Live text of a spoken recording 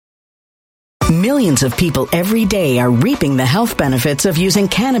Millions of people every day are reaping the health benefits of using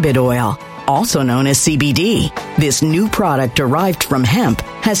cannabis oil, also known as CBD. This new product derived from hemp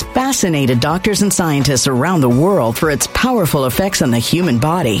has fascinated doctors and scientists around the world for its powerful effects on the human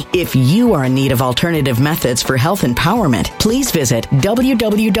body. If you are in need of alternative methods for health empowerment, please visit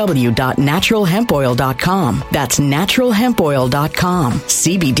www.naturalhempoil.com. That's naturalhempoil.com.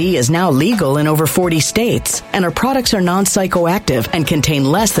 CBD is now legal in over 40 states, and our products are non-psychoactive and contain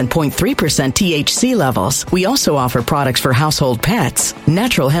less than 0.3% THC levels. We also offer products for household pets.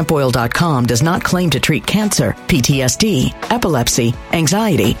 Naturalhempoil.com does not claim to treat cancer, PTSD, epilepsy,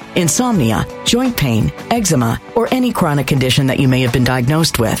 anxiety, insomnia, joint pain, eczema, or any chronic condition that you may have been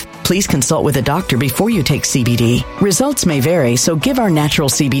diagnosed with. Please consult with a doctor before you take CBD. Results may vary, so give our natural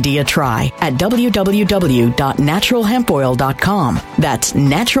CBD a try at www.naturalhempoil.com. That's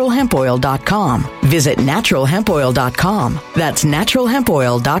naturalhempoil.com. Visit naturalhempoil.com. That's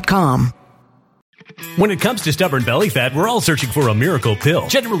naturalhempoil.com. When it comes to stubborn belly fat, we're all searching for a miracle pill.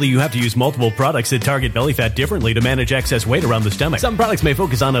 Generally, you have to use multiple products that target belly fat differently to manage excess weight around the stomach. Some products may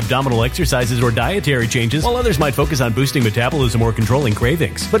focus on abdominal exercises or dietary changes, while others might focus on boosting metabolism or controlling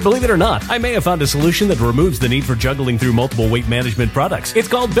cravings. But believe it or not, I may have found a solution that removes the need for juggling through multiple weight management products. It's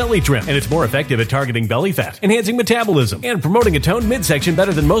called Belly Trim, and it's more effective at targeting belly fat, enhancing metabolism, and promoting a toned midsection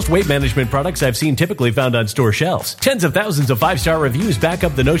better than most weight management products I've seen typically found on store shelves. Tens of thousands of 5-star reviews back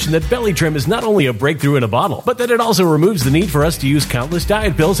up the notion that Belly Trim is not only a breakthrough in a bottle, but that it also removes the need for us to use countless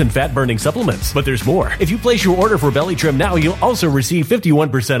diet pills and fat-burning supplements. But there's more. If you place your order for Belly Trim now, you'll also receive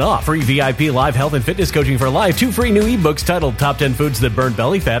 51% off, free VIP live health and fitness coaching for life, 2 free new ebooks titled Top 10 Foods That Burn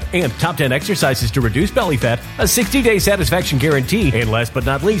Belly Fat and Top 10 Exercises to Reduce Belly Fat, a 60-day satisfaction guarantee, and last but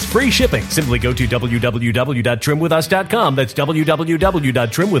not least, free shipping. Simply go to www.trimwithus.com. That's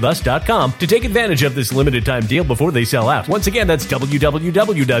www.trimwithus.com to take advantage of this limited time deal before they sell out. Once again, that's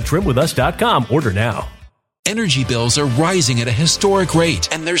www.trimwithus.com. Order now. Energy bills are rising at a historic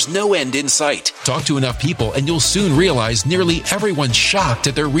rate, and there's no end in sight. Talk to enough people, and you'll soon realize nearly everyone's shocked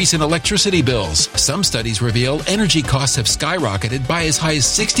at their recent electricity bills. Some studies reveal energy costs have skyrocketed by as high as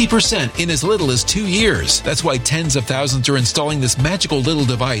 60% in as little as 2 years. That's why tens of thousands are installing this magical little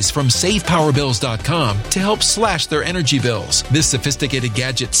device from SavePowerBills.com to help slash their energy bills. This sophisticated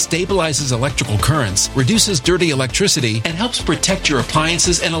gadget stabilizes electrical currents, reduces dirty electricity, and helps protect your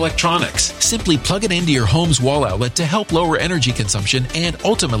appliances and electronics. Simply plug it into your home's wall outlet to help lower energy consumption and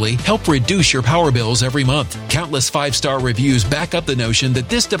ultimately help reduce your power bills every month. Countless 5-star reviews back up the notion that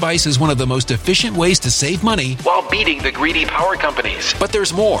this device is one of the most efficient ways to save money while beating the greedy power companies. But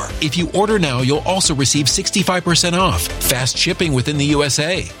there's more. If you order now, you'll also receive 65% off, fast shipping within the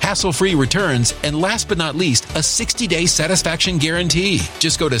USA, hassle-free returns, and last but not least, a 60-day satisfaction guarantee.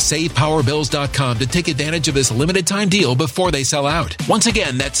 Just go to SavePowerBills.com to take advantage of this limited time deal before they sell out. Once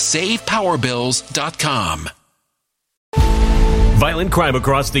again, that's SavePowerBills.com. Violent crime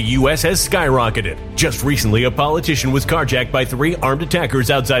across the U.S. has skyrocketed. Just recently, a politician was carjacked by 3 armed attackers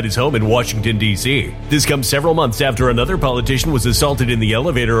outside his home in Washington, D.C. This comes several months after another politician was assaulted in the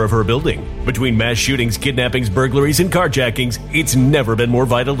elevator of her building. Between mass shootings, kidnappings, burglaries, and carjackings, it's never been more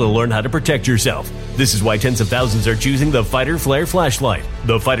vital to learn how to protect yourself. This is why tens of thousands are choosing the Fighter Flare flashlight.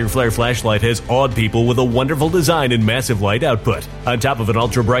 The Fighter Flare flashlight has awed people with a wonderful design and massive light output. On top of an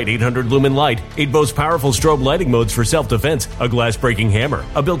ultra-bright 800-lumen light, it boasts powerful strobe lighting modes for self-defense, a glass-breaking hammer,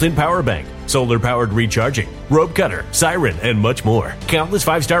 a built-in power bank, solar-powered recharging, rope cutter, siren, and much more. Countless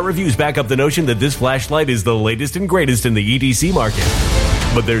 5-star reviews back up the notion that this flashlight is the latest and greatest in the EDC market.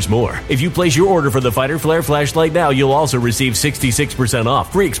 But there's more. If you place your order for the Fighter Flare flashlight now, you'll also receive 66%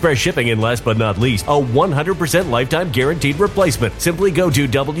 off, free express shipping, and last but not least, a 100% lifetime guaranteed replacement. Simply go to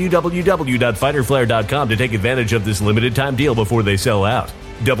www.fighterflare.com to take advantage of this limited time deal before they sell out.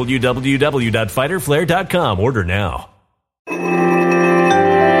 www.fighterflare.com. Order now.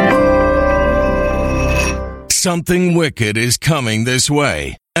 Something wicked is coming this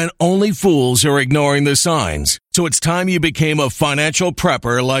way, and only fools are ignoring the signs. So it's time you became a financial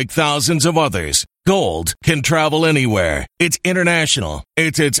prepper like thousands of others. Gold can travel anywhere. It's international.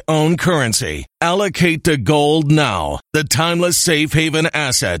 It's its own currency. Allocate to gold now, the timeless safe haven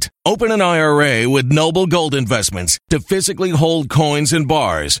asset. Open an IRA with Noble Gold Investments to physically hold coins and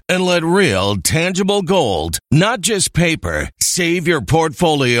bars and let real, tangible gold, not just paper, Save your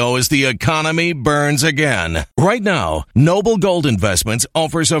portfolio as the economy burns again. Right now, Noble Gold Investments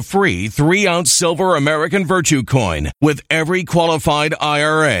offers a free 3-ounce silver American Virtue coin with every qualified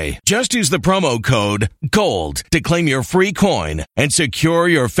IRA. Just use the promo code GOLD to claim your free coin and secure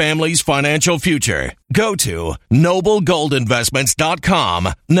your family's financial future. Go to noblegoldinvestments.com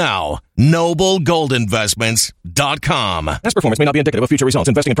now. noblegoldinvestments.com. Past performance may not be indicative of future results.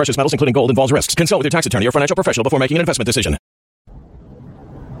 Investing in precious metals, including gold, involves risks. Consult with your tax attorney or financial professional before making an investment decision.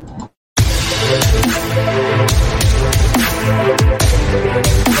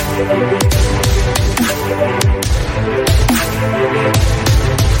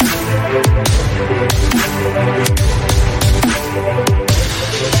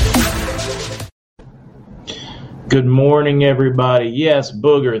 Good morning, everybody. Yes,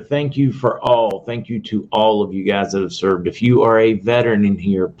 Booger, thank you for all. Thank you to all of you guys that have served. If you are a veteran in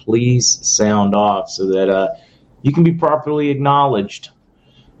here, please sound off so that you can be properly acknowledged,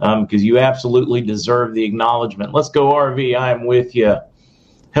 because you absolutely deserve the acknowledgement. Let's go, RV. I am with you.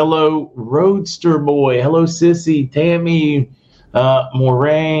 Hello, Roadster Boy. Hello, Sissy, Tammy,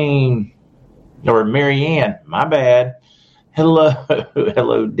 Moraine, or Marianne. My bad.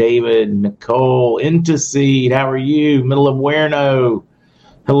 Hello, David, Nicole, Interseed, how are you? Middle of Werno.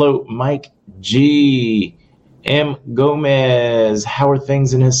 Hello, Mike G. M. Gomez, how are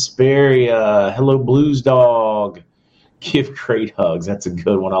things in Hesperia? Hello, Blues Dog. Give great hugs. That's a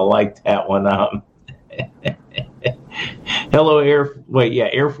good one. I like that one. Hello,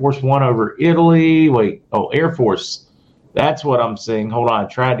 Air Force One over Italy. Air Force. That's what I'm saying. Hold on. I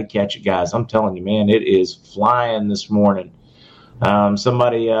tried to catch it, guys. I'm telling you, man, it is flying this morning.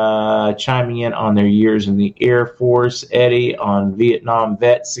 Somebody chiming in on their years in the Air Force. Eddie on Vietnam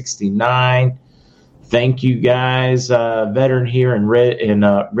Vet 69. Thank you, guys. Veteran here in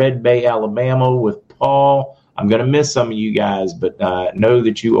Red Bay, Alabama with Paul. I'm going to miss some of you guys, but know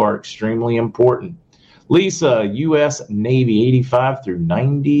that you are extremely important. Lisa, U.S. Navy 85 through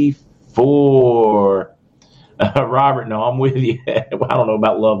 94. Robert, no, I'm with you. I don't know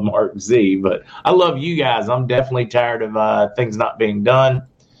about love MarkZ, but I love you guys. I'm definitely tired of things not being done.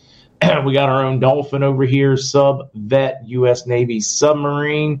 We got our own Dolphin over here, sub-vet, U.S. Navy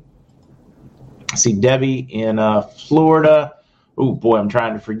submarine. I see Debbie in Florida. Oh, boy, I'm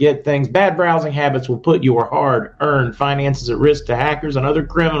trying to forget things. Bad browsing habits will put your hard-earned finances at risk to hackers and other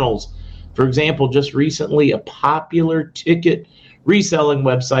criminals. For example, just recently, a popular ticket reselling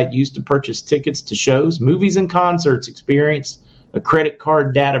website used to purchase tickets to shows, movies, and concerts experienced a credit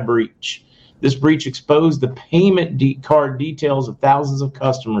card data breach. This breach exposed the payment card details of thousands of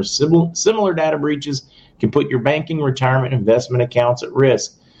customers. Similar data breaches can put your banking, retirement, investment accounts at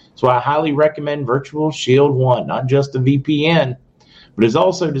risk. So I highly recommend Virtual Shield One, not just a VPN, but is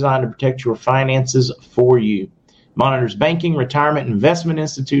also designed to protect your finances for you. Monitors banking, retirement, and investment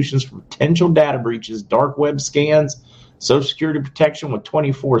institutions for potential data breaches, dark web scans, Social Security protection with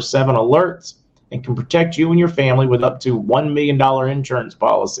 24/7 alerts, and can protect you and your family with up to $1 million insurance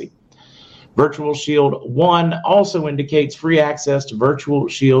policy. Virtual Shield One also indicates free access to Virtual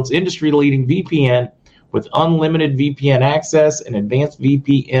Shield's industry-leading VPN with unlimited VPN access and advanced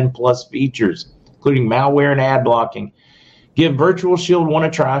VPN Plus features, including malware and ad blocking. Give Virtual Shield One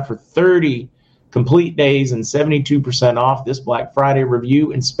a try for 30 complete days and 72% off this Black Friday.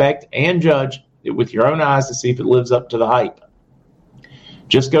 Review, inspect, and judge it with your own eyes to see if it lives up to the hype.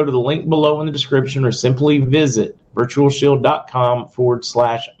 Just go to the link below in the description or simply visit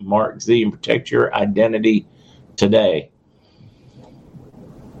virtualshield.com/MarkZ and protect your identity today.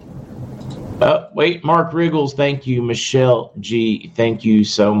 Mark Riggles, thank you. Michelle G, thank you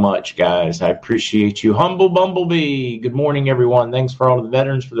so much, guys. I appreciate you. Humble Bumblebee, good morning, everyone. Thanks for all of the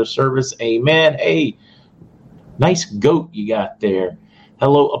veterans for their service. Amen. Hey, nice goat you got there.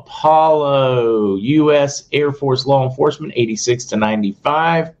 Hello, Apollo, U.S. Air Force Law Enforcement, 86 to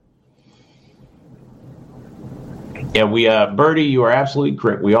 95. Yeah, Bertie, you are absolutely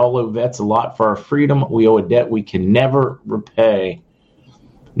correct. We all owe vets a lot for our freedom. We owe a debt we can never repay.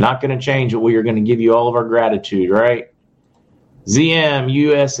 Not going to change it. We are going to give you all of our gratitude, right? ZM,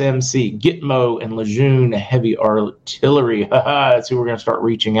 USMC, Gitmo, and Lejeune Heavy Artillery. That's who we're going to start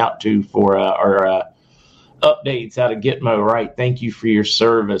reaching out to for our updates out of Gitmo, right? Thank you for your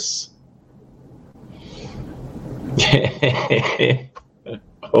service.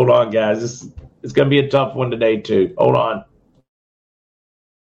 Hold on, guys. It's going to be a tough one today, too. Hold on.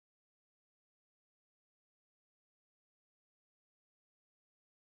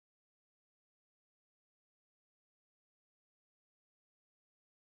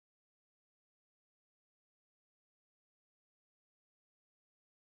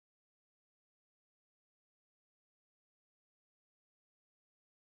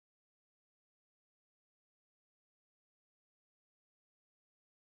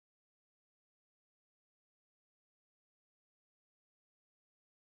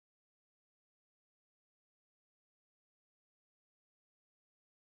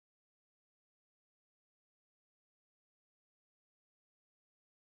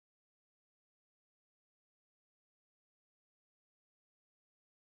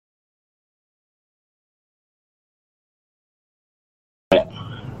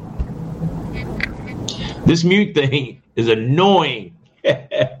 This mute thing is annoying.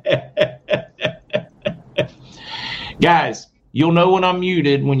 Guys, you'll know when I'm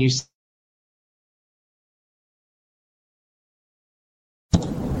muted when you...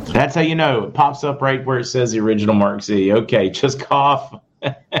 That's how you know. It pops up right where it says the original MarkZ. Okay, just cough.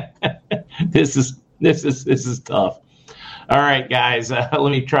 This is tough. All right, guys,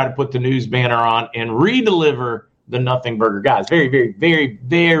 let me try to put the news banner on and re-deliver the Nothing Burger. Guys, very, very, very,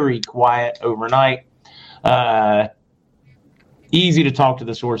 very quiet overnight. Easy to talk to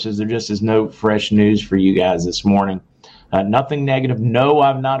the sources. There just is no fresh news for you guys this morning. Nothing negative. No,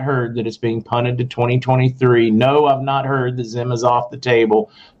 I've not heard that it's being punted to 2023. No, I've not heard that Zim is off the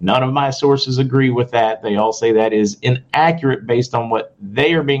table. None of my sources agree with that. They all say that is inaccurate based on what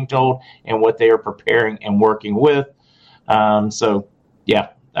they are being told and what they are preparing and working with.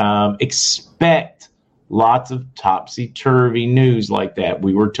 Expect lots of topsy-turvy news like that.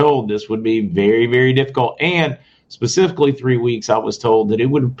 We were told this would be very, very difficult. And specifically 3 weeks, I was told that it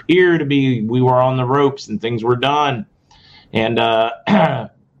would appear to be we were on the ropes and things were done. And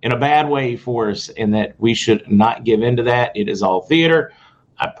in a bad way for us, and that we should not give in to that. It is all theater.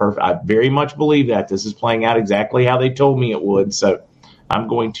 I very much believe that. This is playing out exactly how they told me it would. So I'm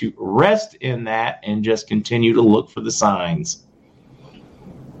going to rest in that and just continue to look for the signs.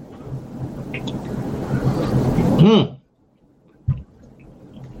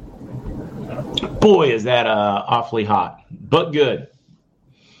 Boy, is that awfully hot, but good.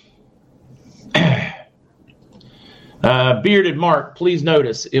 Bearded Mark, please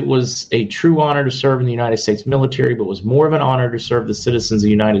notice it was a true honor to serve in the United States military, but was more of an honor to serve the citizens of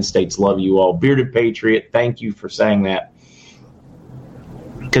the United States. Love you all. Bearded Patriot, thank you for saying that.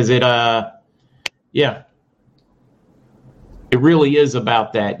 Because it really is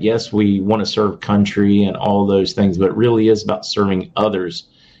about that. Yes, we want to serve country and all those things, but it really is about serving others.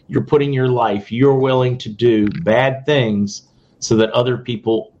 You're putting your life, you're willing to do bad things so that other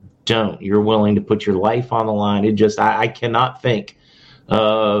people don't. You're willing to put your life on the line. I cannot think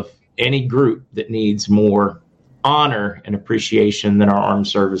of any group that needs more honor and appreciation than our armed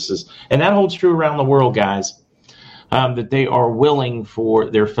services. And that holds true around the world, guys, that they are willing for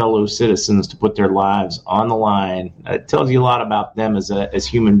their fellow citizens to put their lives on the line. It tells you a lot about them as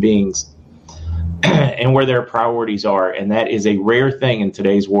human beings and where their priorities are. And that is a rare thing in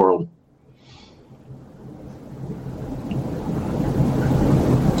today's world.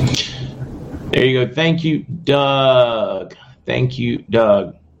 There you go. Thank you, Doug. Thank you,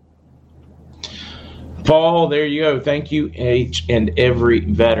 Doug. Paul, there you go. Thank you, each and every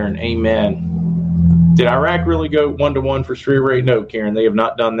veteran. Amen. Did Iraq really go 1-to-1 for Sri Ray? No, Karen, they have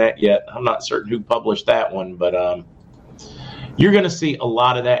not done that yet. I'm not certain who published that one, but you're going to see a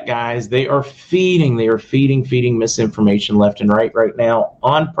lot of that, guys. They are feeding misinformation left and right now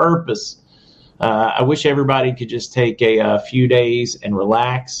on purpose. I wish everybody could just take a few days and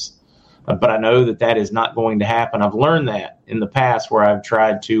relax. But I know that is not going to happen. I've learned that in the past where I've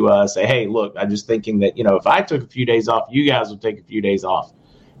tried to say, hey, look, I'm just thinking that, if I took a few days off, you guys will take a few days off.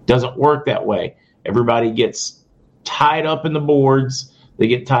 It doesn't work that way. Everybody gets tied up in the boards. They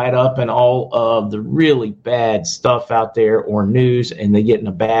get tied up in all of the really bad stuff out there or news, and they get in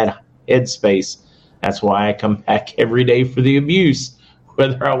a bad headspace. That's why I come back every day for the abuse,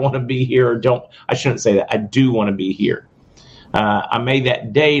 whether I want to be here or don't. I shouldn't say that. I do want to be here. I may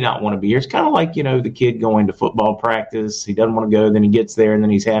that day not want to be here. It's kind of like, the kid going to football practice. He doesn't want to go, then he gets there, and then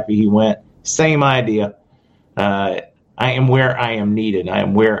he's happy he went. Same idea. I am where I am needed. I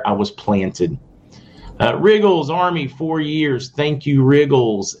am where I was planted. Wriggles, Army, 4 years. Thank you,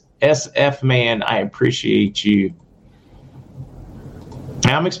 Wriggles. SF man, I appreciate you.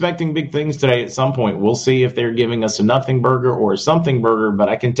 I'm expecting big things today at some point. We'll see if they're giving us a nothing burger or a something burger, but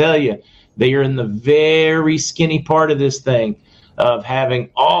I can tell you, they are in the very skinny part of this thing of having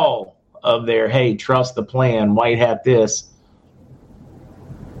all of their, hey, trust the plan, white hat this,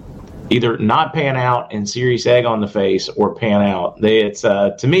 either not pan out and serious egg on the face or pan out.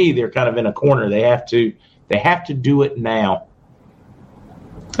 To me, they're kind of in a corner. They have to do it now.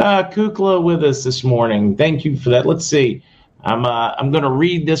 Kukla with us this morning. Thank you for that. Let's see. I'm going to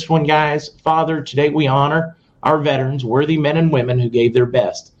read this one, guys. Father, today we honor our veterans, worthy men and women who gave their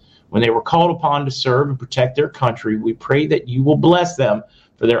best. When they were called upon to serve and protect their country, we pray that you will bless them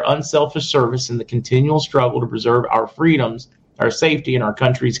for their unselfish service and the continual struggle to preserve our freedoms, our safety, and our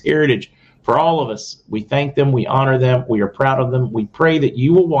country's heritage. For all of us, we thank them, we honor them, we are proud of them. We pray that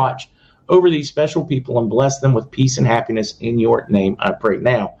you will watch over these special people and bless them with peace and happiness in your name, I pray.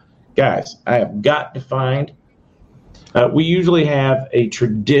 Now, guys, I have got to find, we usually have a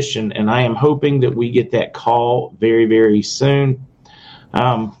tradition, and I am hoping that we get that call very, very soon.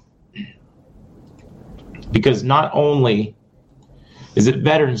 because not only is it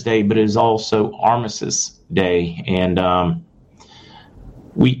Veterans Day, but it is also Armistice Day. And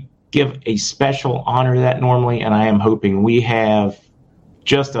we give a special honor to that normally, and I am hoping we have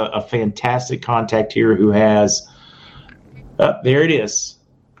just a fantastic contact here who has there it is.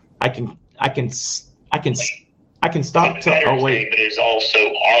 I can stop to oh wait. But it is also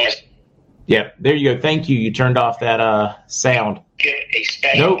Armistice. Yeah, there you go. Thank you. You turned off that sound. Give a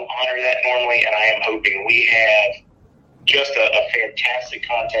special honor to that normally, and I am hoping we have just a fantastic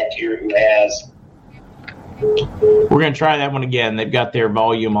contact here who has. We're going to try that one again. They've got their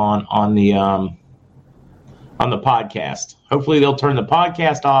volume on the podcast. Hopefully they'll turn the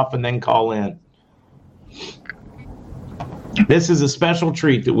podcast off and then call in. This is a special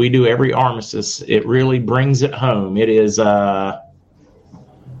treat that we do every Armistice. It really brings it home. It is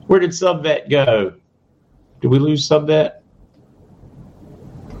where did Subvet go? Did we lose Subvet?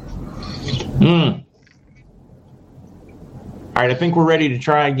 All right, I think we're ready to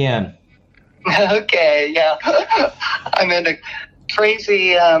try again. Okay, yeah. I'm in a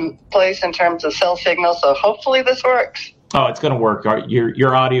crazy place in terms of cell signal, so hopefully this works. Oh, it's going to work.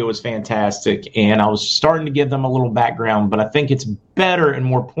 Your audio is fantastic, and I was starting to give them a little background, but I think it's better and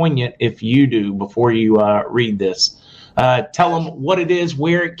more poignant if you do before you read this. Tell them what it is,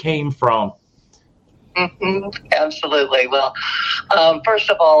 where it came from. Mm-hmm, absolutely. Well, first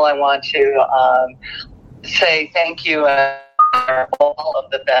of all, I want to say thank you all of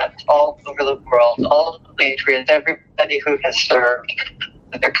the vets all over the world, all of the patriots, everybody who has served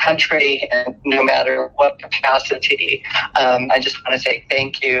their country, and no matter what capacity. I just want to say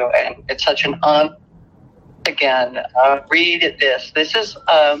thank you, and it's such an honor. Again, read this. This is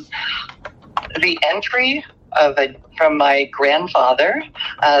the entry from my grandfather's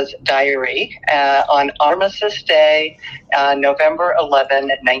diary on Armistice Day, November 11,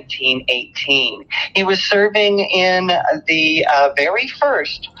 1918. He was serving in the very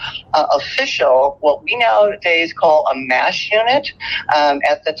first official, what we nowadays call a MASH unit.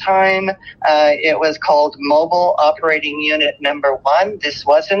 At the time, it was called Mobile Operating Unit Number 1. This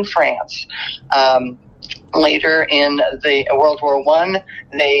was in France. Later in the World War I,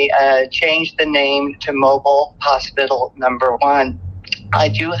 they changed the name to Mobile Hospital Number 1. I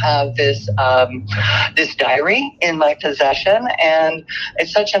do have this diary in my possession, and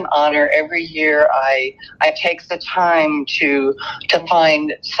it's such an honor. Every year I take the time to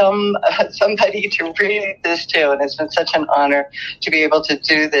find somebody to read this to, and it's been such an honor to be able to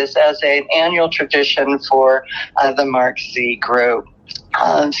do this as an annual tradition for the MarkZ group.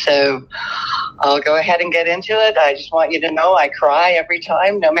 So I'll go ahead and get into it. I just want you to know I cry every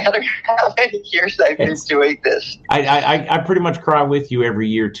time, no matter how many years I've been doing this. I pretty much cry with you every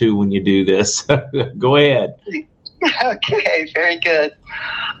year, too, when you do this. Go ahead. Okay, very good.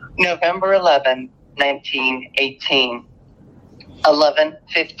 November 11, 1918,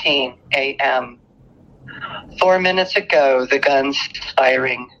 11:15 a.m. 4 minutes ago, the guns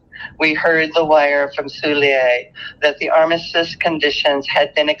firing. We heard the wire from Soulier that the armistice conditions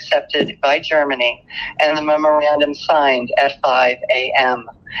had been accepted by Germany and the memorandum signed at 5 a.m.,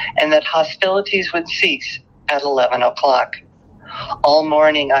 and that hostilities would cease at 11 o'clock. All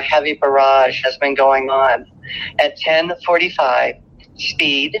morning, a heavy barrage has been going on. At 10:45,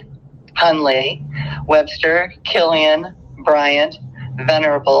 Speed, Hunley, Webster, Killian, Bryant,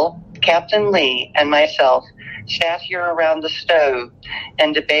 Venerable, Captain Lee, and myself sat here around the stove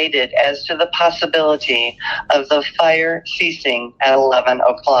and debated as to the possibility of the fire ceasing at 11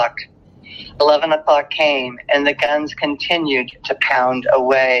 o'clock. 11 o'clock came, and the guns continued to pound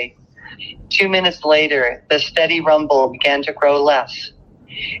away. 2 minutes later, the steady rumble began to grow less.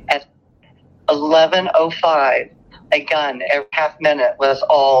 At 11:05, a gun every half minute was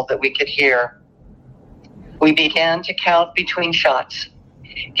all that we could hear. We began to count between shots.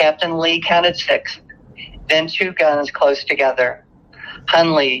 Captain Lee counted 6. Then 2 guns close together.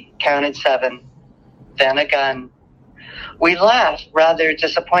 Hunley counted 7. Then a gun. We laughed rather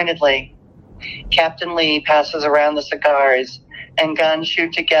disappointedly. Captain Lee passes around the cigars, and guns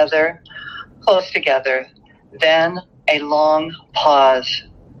shoot together, close together. Then a long pause.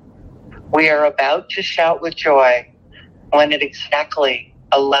 We are about to shout with joy when at exactly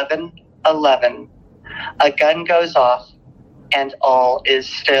 11:11, a gun goes off and all is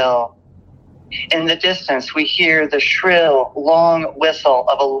still. In the distance, we hear the shrill, long whistle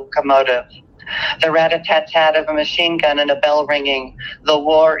of a locomotive, the rat-a-tat-tat of a machine gun and a bell ringing. The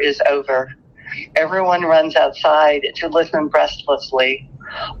war is over. Everyone runs outside to listen breathlessly,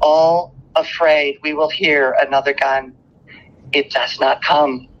 all afraid we will hear another gun. It does not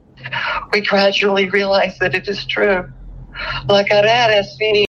come. We gradually realize that it is true. La carrera,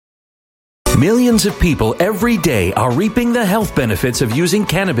 sí. Millions of people every day are reaping the health benefits of using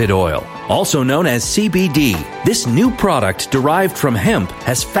cannabis oil, also known as CBD. This new product derived from hemp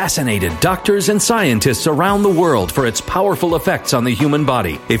has fascinated doctors and scientists around the world for its powerful effects on the human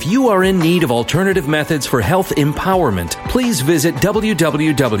body. If you are in need of alternative methods for health empowerment, please visit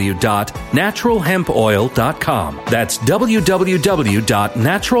www.naturalhempoil.com. That's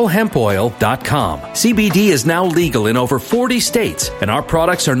www.naturalhempoil.com. CBD is now legal in over 40 states, and our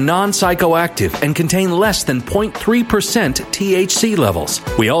products are non-psychoactive and contain less than 0.3% THC levels.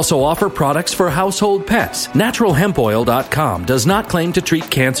 We also offer products for household pets. NaturalHempOil.com does not claim to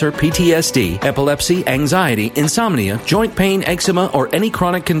treat cancer, PTSD, epilepsy, anxiety, insomnia, joint pain, eczema, or any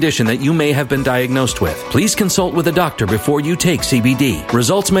chronic condition that you may have been diagnosed with. Please consult with a doctor before you take CBD.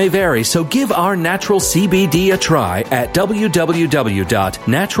 Results may vary, so give our natural CBD a try at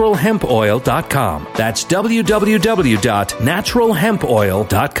www.naturalhempoil.com. That's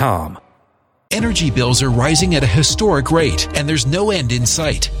www.naturalhempoil.com. Energy bills are rising at a historic rate, and there's no end in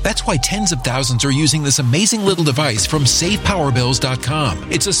sight. That's why tens of thousands are using this amazing little device from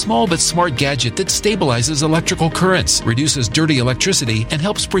SavePowerBills.com. It's a small but smart gadget that stabilizes electrical currents, reduces dirty electricity, and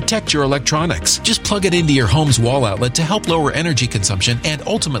helps protect your electronics. Just plug it into your home's wall outlet to help lower energy consumption and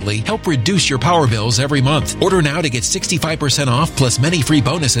ultimately help reduce your power bills every month. Order now to get 65% off plus many free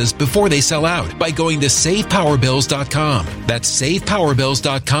bonuses before they sell out by going to SavePowerBills.com. That's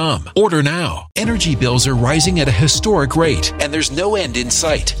SavePowerBills.com. Order now. Energy bills are rising at a historic rate, and there's no end in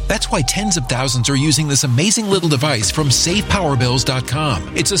sight. That's why tens of thousands are using this amazing little device from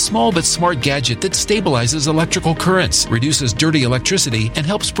SavePowerBills.com. It's a small but smart gadget that stabilizes electrical currents, reduces dirty electricity, and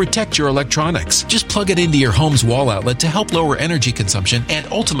helps protect your electronics. Just plug it into your home's wall outlet to help lower energy consumption and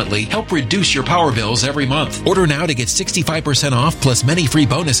ultimately help reduce your power bills every month. Order now to get 65% off plus many free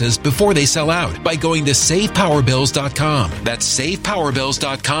bonuses before they sell out by going to SavePowerBills.com. That's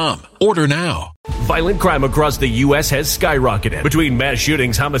SavePowerBills.com. Order now. Violent crime across the U.S. has skyrocketed. Between mass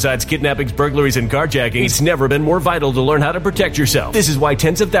shootings, homicides, kidnappings, burglaries, and carjackings, it's never been more vital to learn how to protect yourself. This is why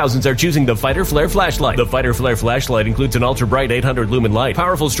tens of thousands are choosing the Fighter Flare flashlight. The Fighter Flare flashlight includes an ultra-bright 800-lumen light,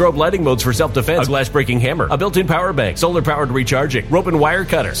 powerful strobe lighting modes for self-defense, a glass-breaking hammer, a built-in power bank, solar-powered recharging, rope and wire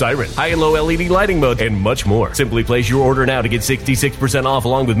cutter, siren, high and low LED lighting mode, and much more. Simply place your order now to get 66% off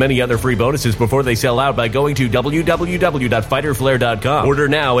along with many other free bonuses before they sell out by going to www.fighterflare.com. Order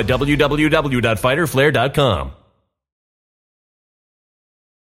now at www.fighterflare.com.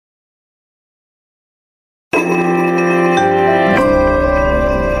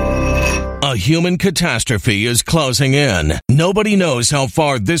 A human catastrophe is closing in. Nobody knows how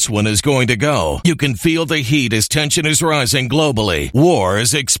far this one is going to go. You can feel the heat as tension is rising globally. War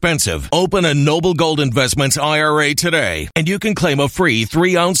is expensive. Open a Noble Gold Investments IRA today, and you can claim a free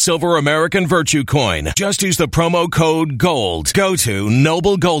 3-ounce silver American Virtue coin. Just use the promo code GOLD. Go to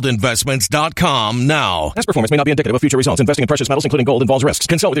noblegoldinvestments.com now. Past performance may not be indicative of future results. Investing in precious metals, including gold, involves risks.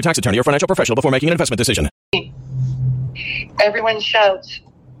 Consult with your tax attorney or financial professional before making an investment decision. Everyone shouts.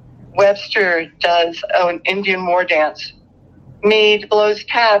 Webster does an Indian war dance. Meade blows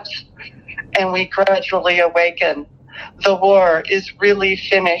taps, and we gradually awaken. The war is really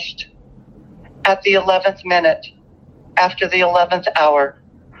finished. At the 11th minute, after the 11th hour,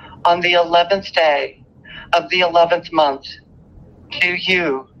 on the 11th day of the 11th month, do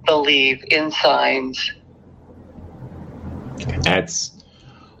you believe in signs? That's,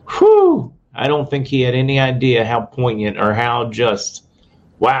 whew. I don't think he had any idea how poignant or how just,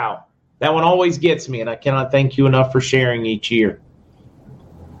 wow. That one always gets me, and I cannot thank you enough for sharing each year.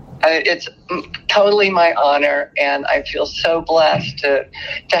 It's totally my honor, and I feel so blessed to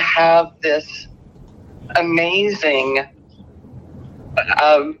have this amazing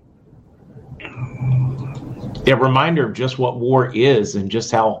reminder of just what war is and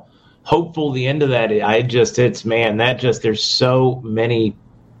just how hopeful the end of that is. There's so many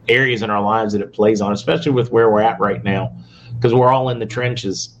areas in our lives that it plays on, especially with where we're at right now, because we're all in the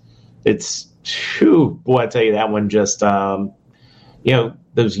trenches. It's, boy, I tell you, that one just,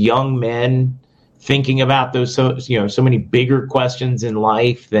 those young men thinking about those, so many bigger questions in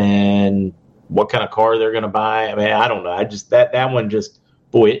life than what kind of car they're going to buy. I mean, I don't know. I just, that one just,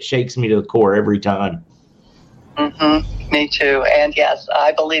 boy, it shakes me to the core every time. Mm-hmm. Me too. And yes,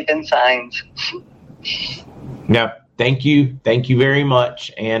 I believe in signs. Yeah. Thank you. Thank you very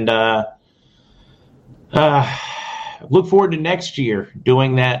much. And, look forward to next year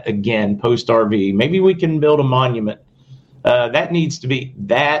doing that again, post RV. Maybe we can build a monument. That needs to be,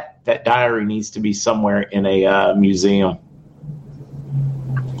 that diary needs to be somewhere in a museum.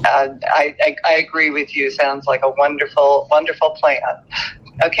 I agree with you. Sounds like a wonderful, wonderful plan.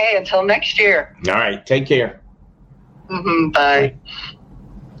 Okay, until next year. All right, take care. Mm-hmm, bye.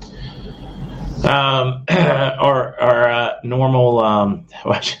 our normal,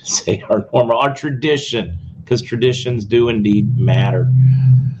 I should say our tradition, because traditions do indeed matter.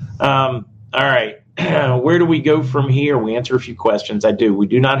 All right. Where do we go from here? We answer a few questions. We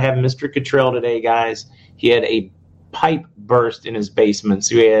do not have Mr. Cottrell today, guys. He had a pipe burst in his basement.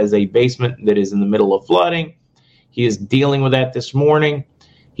 So he has a basement that is in the middle of flooding. He is dealing with that this morning.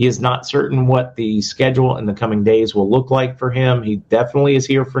 He is not certain what the schedule in the coming days will look like for him. He definitely is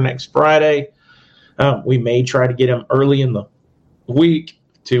here for next Friday. We may try to get him early in the week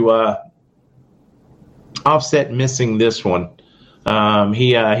to offset missing this one.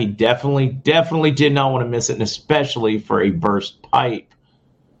 He definitely did not want to miss it, and especially for a burst pipe.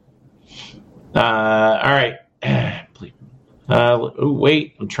 All right.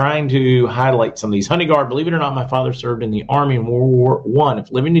 Wait, I'm trying to highlight some of these. Honeyguard, believe it or not, my father served in the Army in World War I.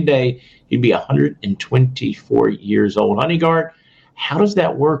 If living today, he'd be 124 years old. Honeyguard, how does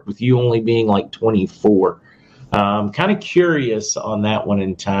that work with you only being like 24? I'm kind of curious on that one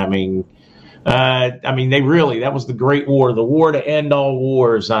in timing. That was the Great War, the war to end all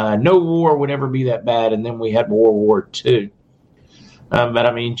wars. No war would ever be that bad, and then we had World War II.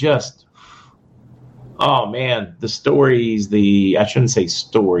 Oh, man, the stories, the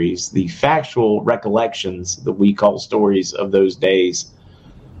factual recollections that we call stories of those days.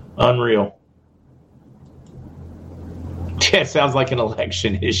 Unreal. Yeah, sounds like an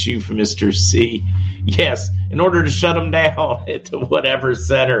election issue for Mr. C. Yes, in order to shut him down at whatever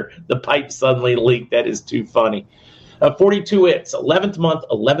center, the pipe suddenly leaked. That is too funny. 42 hits, 11th month,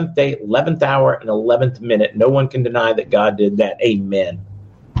 11th day, 11th hour, and 11th minute. No one can deny that God did that. Amen.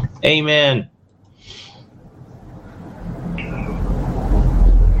 Amen.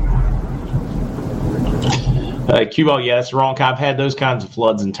 Cue ball, yes, wrong. I've had those kinds of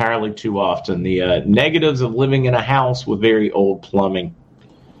floods entirely too often. The negatives of living in a house with very old plumbing.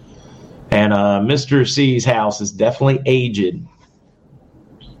 And Mr. C's house is definitely aged,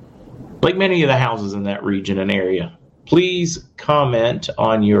 like many of the houses in that region and area. Please comment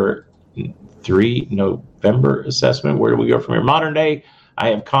on your 3 November assessment. Where do we go from here? Modern day, I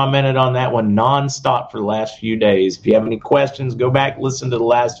have commented on that one nonstop for the last few days. If you have any questions, go back, listen to the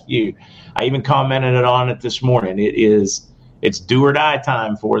last few. I even commented on it this morning. It's do or die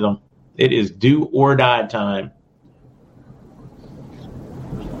time for them. It is do or die time.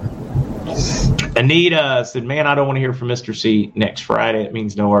 Anita said, man, I don't want to hear from Mr. C next Friday. It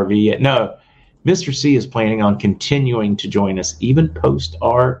means no RV yet. No, Mr. C is planning on continuing to join us, even post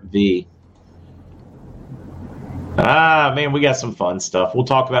RV. Man, we got some fun stuff. We'll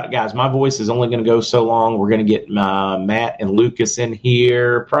talk about it, guys. My voice is only going to go so long. We're going to get Matt and Lucas in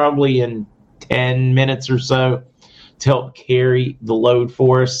here probably in 10 minutes or so to help carry the load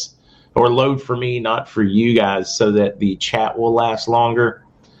for us, or load for me, not for you guys, so that the chat will last longer.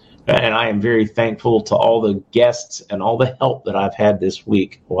 And I am very thankful to all the guests and all the help that I've had this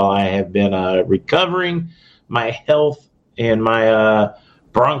week while I have been recovering my health and my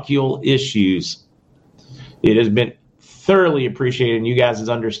bronchial issues. It has been thoroughly appreciated, and you guys'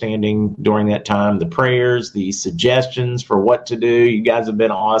 understanding during that time, the prayers, the suggestions for what to do. You guys have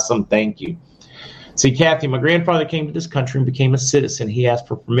been awesome. Thank you. See, Kathy, my grandfather came to this country and became a citizen. He asked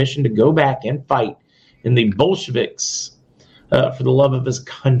for permission to go back and fight in the Bolsheviks for the love of his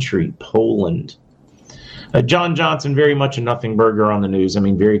country, Poland. John Johnson, very much a nothing burger on the news.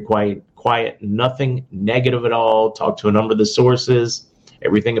 Very quiet, nothing negative at all. Talked to a number of the sources.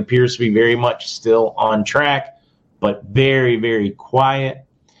 Everything appears to be very much still on track, but very, very quiet.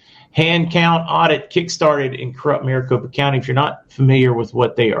 Hand count audit kickstarted in corrupt Maricopa County. If you're not familiar with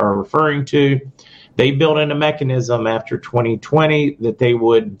what they are referring to, they built in a mechanism after 2020 that they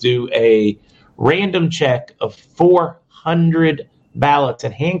would do a random check of 400 ballots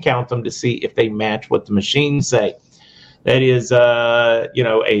and hand count them to see if they match what the machines say. That is, a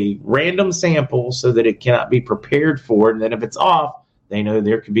random sample so that it cannot be prepared for. And then if it's off, they know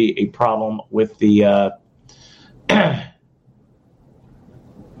there could be a problem with the, I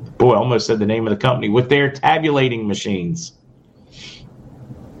almost said the name of the company, with their tabulating machines.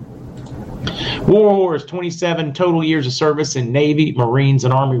 War Horse, 27 total years of service in Navy, Marines,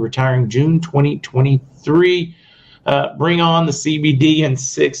 and Army, retiring June 2023. Bring on the CBD in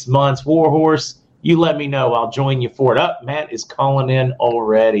 6 months. War Horse, you let me know. I'll join you for it. Matt is calling in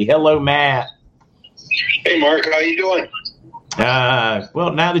already. Hello, Matt. Hey, Mark. How you doing?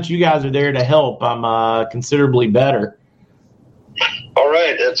 Well, now that you guys are there to help, I'm considerably better. All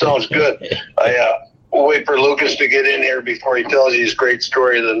right, that sounds good. We'll wait for Lucas to get in here before he tells you his great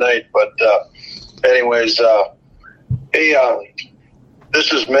story of the night. But anyways, hey,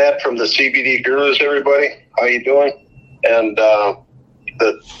 this is Matt from the CBD Gurus, everybody. How you doing? And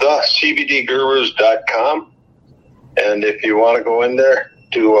thecbdgurus.com. And if you want to go in there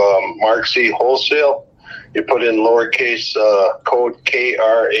to MarkZ Wholesale, you put in lowercase code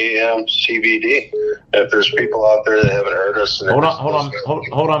KRAMCBD. If there's people out there that haven't heard us. Hold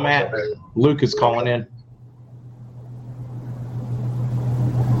on, Matt. Luke is calling in.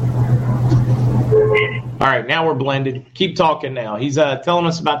 All right, now we're blended. Keep talking now. He's telling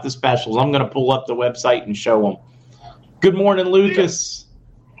us about the specials. I'm going to pull up the website and show him. Good morning, Lucas.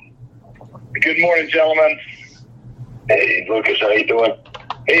 Good morning, gentlemen. Hey, Lucas, how you doing?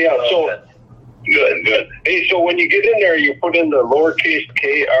 Hey, good. Hey, so when you get in there, you put in the lowercase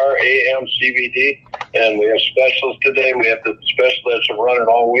KRAMCBD, and we have specials today. We have the special that's running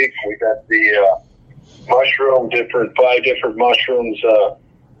all week. We got the mushroom, 5 different mushrooms,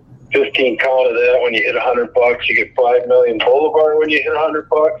 15 count of that. When you hit $100, you get 5 million Boulevard when you hit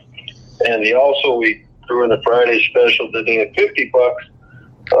 $100. And we threw in the Friday special today at $50.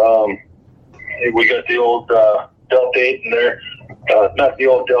 We got the old Delta-8 in there. Not the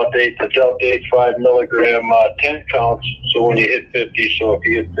old Delta-8, the Delta-8 5 milligram 10 counts. So when you hit 50, so if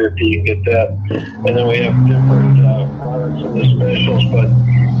you hit 50, you get that. And then we have different products in the specials. But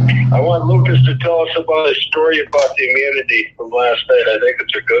I want Lucas to tell us about his story about the immunity from last night. I think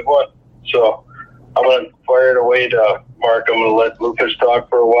it's a good one. So I'm going to fire it away to Mark. I'm going to let Lucas talk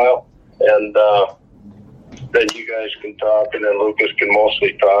for a while. And then you guys can talk, and then Lucas can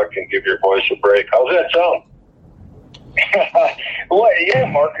mostly talk and give your voice a break. How's that sound? Well,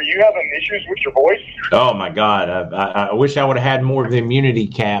 yeah, Mark, are you having issues with your voice? Oh my God! I wish I would have had more of the immunity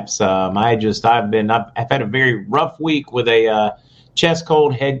caps. I've had a very rough week with a chest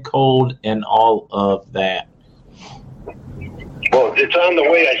cold, head cold, and all of that. Well, it's on the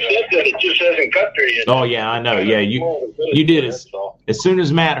way. I said that it just hasn't got there yet. Oh yeah, I know. Yeah, you did it. As soon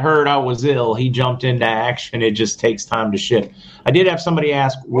as Matt heard I was ill, he jumped into action. It just takes time to ship. I did have somebody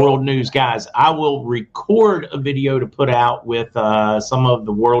ask World News, guys. I will record a video to put out with some of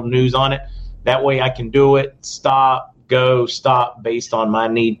the world news on it. That way I can do it, stop, go, stop, based on my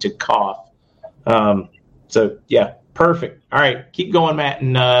need to cough. So, yeah, perfect. All right, keep going, Matt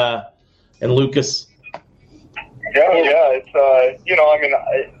and Lucas. Yeah, it's,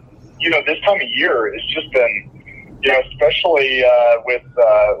 this time of year, it's just been, especially with,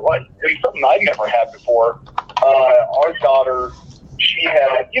 it's something I've never had before. Our daughter, she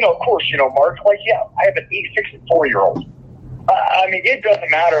had, of course, Mark, I have an 6-4-year-old. It doesn't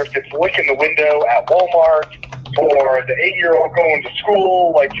matter if it's licking the window at Walmart or the 8-year-old going to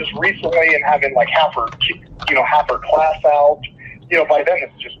school, just recently and having, half her class out. By then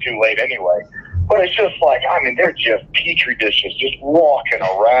it's just too late anyway. But it's just they're just petri dishes, just walking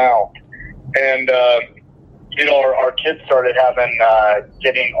around. And, our kids started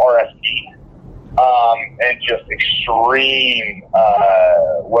getting RSV, and just extreme,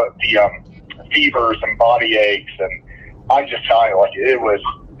 fevers and body aches. And I'm just telling you, it was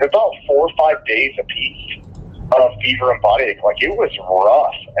about 4 or 5 days apiece of fever and body ache. It was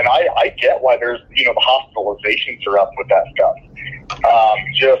rough. And I get why there's, the hospitalizations are up with that stuff.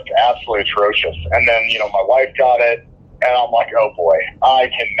 Just absolutely atrocious. And then, my wife got it, and I'm like, oh boy, I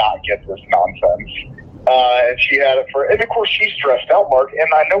cannot get this nonsense. And she had it and of course she's stressed out, Mark,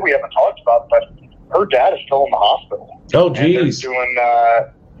 and I know we haven't talked about it, but her dad is still in the hospital. Oh, geez.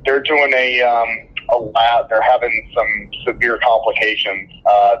 They're doing a lab. They're having some severe complications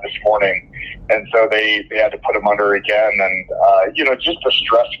this morning. And so they had to put him under again. And, just the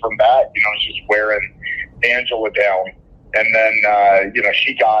stress from that, it's just wearing Angela down. And then,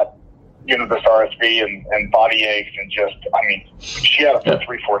 she got, this RSV and body aches and just, she had it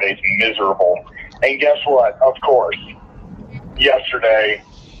for 3-4 days miserable. And guess what? Of course, yesterday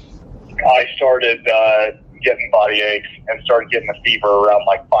I started getting body aches and started getting a fever around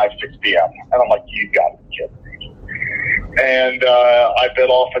 5-6 p.m. And I'm like, you got to be kidding me. And I bit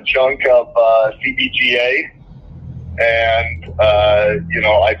off a chunk of CBGA. And, I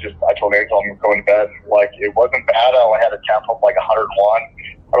told Angel I'm going to bed. It wasn't bad. I only had a temp of 101.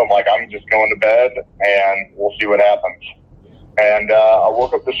 But I'm I'm just going to bed and we'll see what happens. And I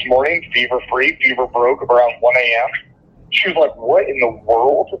woke up this morning, fever-free, fever broke around 1 a.m. She was like, what in the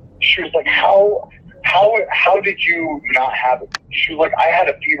world? She was like, how did you not have it? She was like, I had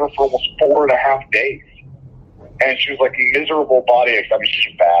a fever for almost 4.5 days. And she was like, miserable body aches.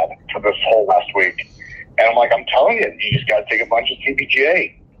 She's bad for this whole last week. And I'm like, I'm telling you, you just got to take a bunch of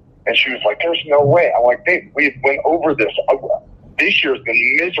CBGA. And she was like, there's no way. I'm like, babe, we went over this. This year's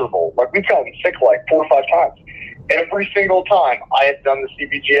been miserable. We've gotten sick 4 or 5 times. Every single time I have done the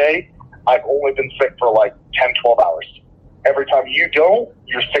CBGA, I've only been sick for 10, 12 hours. Every time you don't,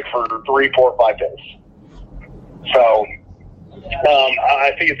 you're sick for 3, 4, 5 days. So,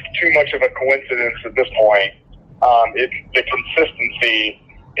 I think it's too much of a coincidence at this point. It's the consistency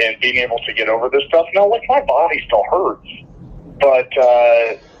in being able to get over this stuff. Now, like, my body still hurts, but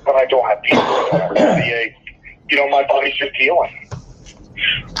I don't have pain. I don't have the ache. You know, my body's just healing.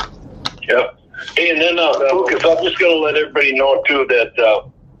 Yep. Hey, and then, Lucas, I'm just going to let everybody know, too, that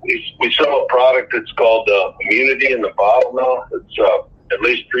we sell a product that's called Immunity in the bottle now. It's at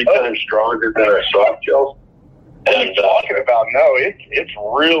least 3 times stronger than our soft gels. What are you talking about? No, it's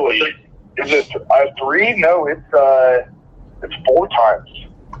really, is it 3? No, it's 4 times.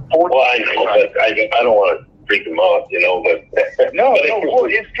 4 well, times. I know, but I don't want to freak them out, you know, but no, well,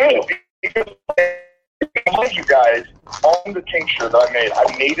 it's good. Because, like you guys, on the tincture that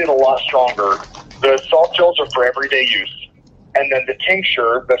I made it a lot stronger. The soft gels are for everyday use. And then the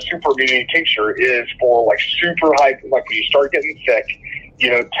tincture, the super immunity tincture, is for like super high, like when you start getting sick,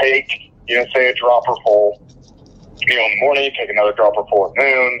 take, say a dropper full, in the morning, take another dropper full at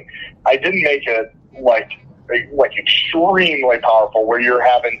noon. I didn't make it like extremely powerful where you're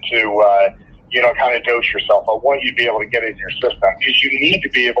having to, kind of dose yourself. I want you to be able to get it in your system because you need to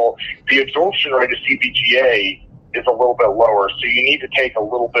be able, the absorption rate of CBGA is a little bit lower. So you need to take a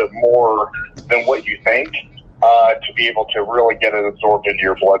little bit more than what you think to be able to really get it absorbed into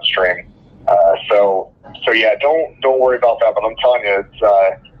your bloodstream. So yeah, don't worry about that. But I'm telling you,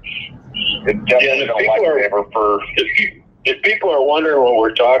 it's definitely a lifesaver for. If people are wondering what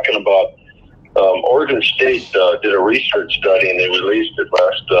we're talking about, Oregon State did a research study and they released it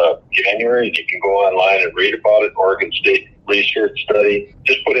last January. You can go online and read about it. Oregon State research study.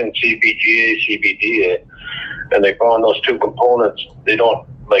 Just put in CBGA, CBDA, and they found those 2 components. They don't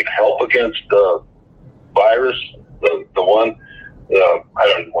help against the virus. The one I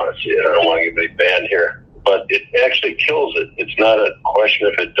don't want to say it. I don't want to get anybody banned here, but it actually kills it. It's not a question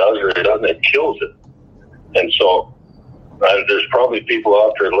if it does or it doesn't. It kills it, and so. There's probably people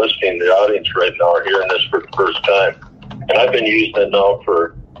out there listening. The audience right now are hearing this for the first time. And I've been using it now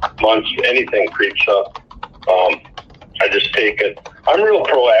for months. Anything creeps up, I just take it. I'm real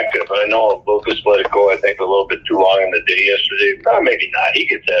proactive. I know Lucas let it go, I think, a little bit too long in the day yesterday. Maybe not. He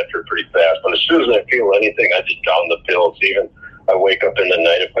gets after it pretty fast. But as soon as I feel anything, I just down the pills. Even I wake up in the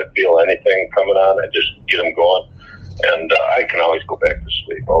night, if I feel anything coming on, I just get them going. And I can always go back to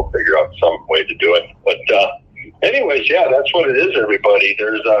sleep. I'll figure out some way to do it. But anyways, yeah, that's what it is, everybody.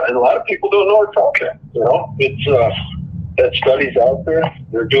 There's and a lot of people don't know what's out there. It's that study's out there.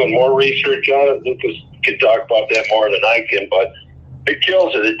 They're doing more research on it. Lucas can talk about that more than I can, but it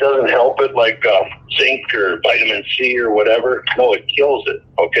kills it. It doesn't help it like zinc or vitamin C or whatever. No, it kills it,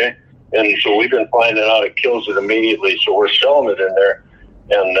 okay? And so we've been finding out it kills it immediately, so we're selling it in there,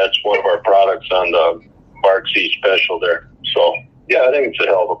 and that's one of our products on the MarkZ special there. So, yeah, I think it's a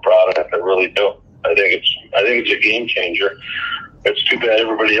hell of a product. I really do. I think it's a game changer. It's too bad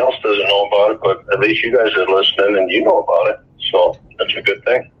everybody else doesn't know about it, but at least you guys are listening and you know about it. So that's a good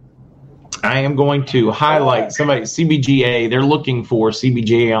thing. I am going to highlight somebody, CBGA. They're looking for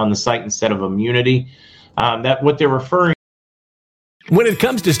CBGA on the site instead of immunity. That what they're referring. When it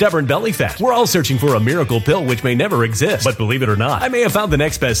comes to stubborn belly fat, we're all searching for a miracle pill which may never exist. But believe it or not, I may have found the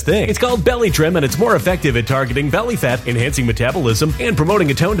next best thing. It's called Belly Trim, and it's more effective at targeting belly fat, enhancing metabolism, and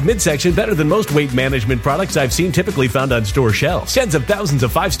promoting a toned midsection better than most weight management products I've seen typically found on store shelves. Tens of thousands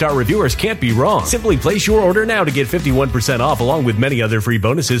of 5-star reviewers can't be wrong. Simply place your order now to get 51% off along with many other free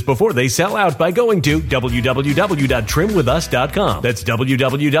bonuses before they sell out by going to www.trimwithus.com. That's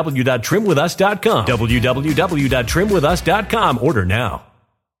www.trimwithus.com. www.trimwithus.com. Order now.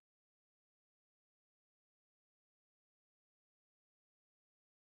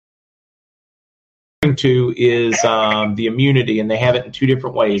 To is the immunity, and they have it in 2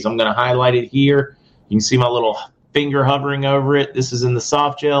 different ways. I'm going to highlight it here. You can see my little finger hovering over it. This is in the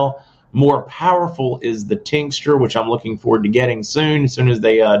soft gel. More powerful is the tincture, which I'm looking forward to getting soon as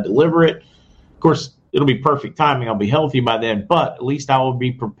they deliver it. Of course, it'll be perfect timing. I'll be healthy by then, but at least I will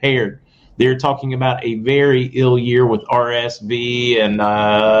be prepared. They're talking about a very ill year with RSV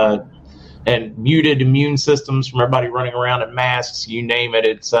and muted immune systems from everybody running around in masks, you name it.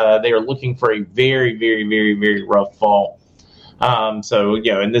 It's they are looking for a very, very, very, very rough fall. And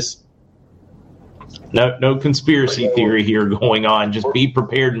this no conspiracy theory here going on. Just be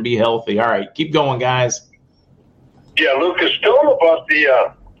prepared and be healthy. All right, keep going, guys. Yeah, Lucas, tell them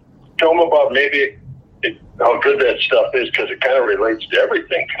about maybe how good that stuff is, because it kind of relates to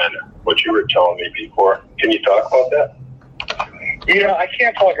everything, kind of what you were telling me before. Can you talk about that? Yeah, I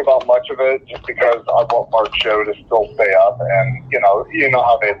can't talk about much of it just because I want Mark's show to still stay up, and you know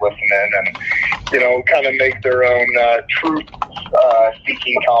how they listen in and kind of make their own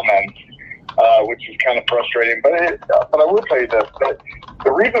truth-seeking comments. which is kind of frustrating. But I will tell you this, that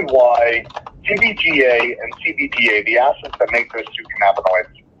the reason why CBGA and CBDA, the acids that make those two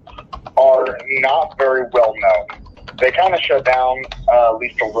cannabinoids, are not very well known. They kind of shut down at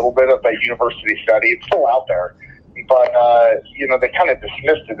least a little bit of that university study. It's still out there. But, they kind of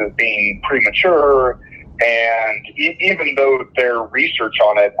dismissed it as being premature. And even though their research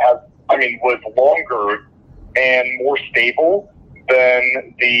on it was longer and more stable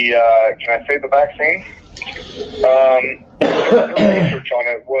than the, can I say the vaccine? The research on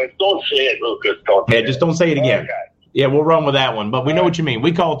it was... Don't say it, Lucas. Just don't say it again. Okay. Yeah, we'll run with that one. But we know what you mean.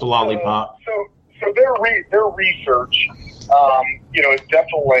 We call it the lollipop. So their research, is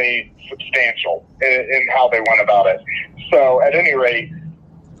definitely substantial in how they went about it. So at any rate,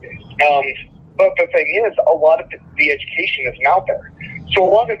 but the thing is, a lot of the education isn't out there. So a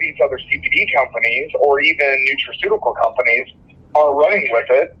lot of these other CBD companies or even nutraceutical companies are running with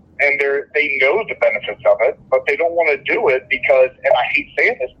it, and they know the benefits of it, but they don't want to do it because, and I hate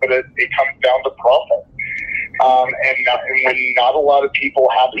saying this, but it comes down to profit. And when not a lot of people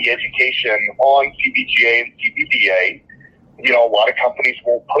have the education on CBGA and CBDA, a lot of companies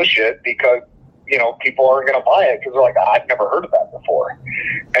won't push it because, people aren't going to buy it because they're like, I've never heard of that before.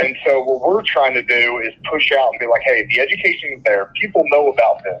 And so what we're trying to do is push out and be like, hey, the education is there. People know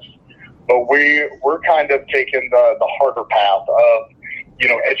about this. But we're kind of taking the harder path of,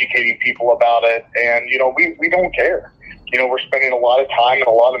 educating people about it. And, we don't care. We're spending a lot of time and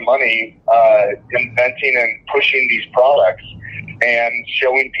a lot of money inventing and pushing these products and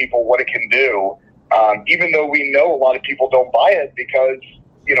showing people what it can do, even though we know a lot of people don't buy it because,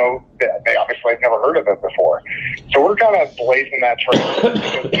 they obviously have never heard of it before. So we're kind of blazing that trail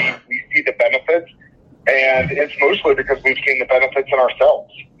because we see the benefits, and it's mostly because we've seen the benefits in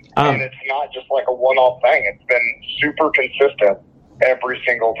ourselves. And it's not just like a one-off thing. It's been super consistent every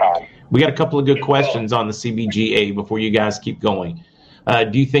single time. We got a couple of good questions on the CBGA before you guys keep going.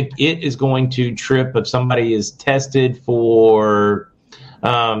 Do you think it is going to trip if somebody is tested for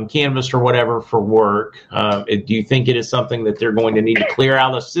cannabis or whatever for work? Do you think it is something that they're going to need to clear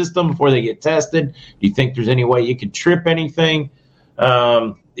out of the system before they get tested? Do you think there's any way you could trip anything?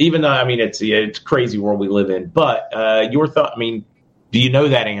 Even though, it's a crazy world we live in. But your thought, do you know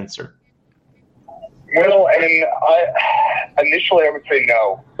that answer? Well, and initially I would say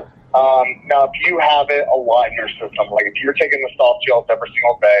no. Now, if you have it a lot in your system, like if you're taking the soft gels every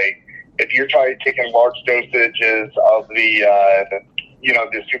single day, if you're taking large dosages of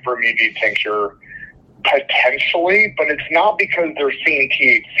the super immunity tincture, potentially, but it's not because they're seeing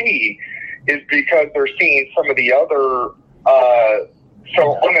THC, it's because they're seeing some of the other,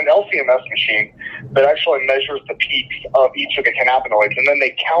 so on an LCMS machine that actually measures the peaks of each of the cannabinoids, and then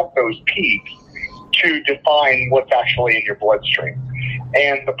they count those peaks to define what's actually in your bloodstream.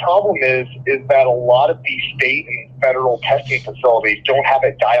 And the problem is that a lot of these state and federal testing facilities don't have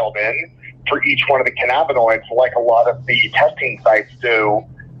it dialed in for each one of the cannabinoids like a lot of the testing sites do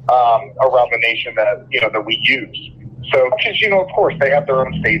around the nation that we use. So, because, of course, they have their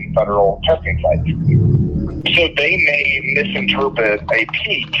own state and federal testing sites. So they may misinterpret a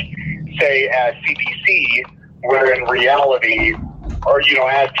peak, say, as CBC, where in reality, or,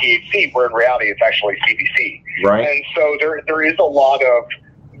 as THC, where in reality it's actually CBC. Right. And so there is a lot of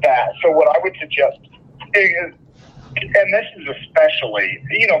that. So what I would suggest is, and this is especially,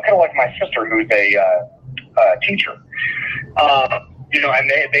 kind of like my sister who's a teacher,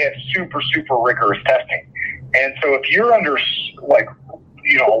 and they have super, super rigorous testing. And so if you're under, a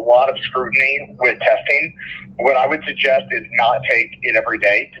lot of scrutiny with testing, what I would suggest is not take it every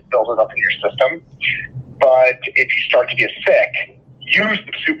day to build it up in your system. But if you start to get sick, use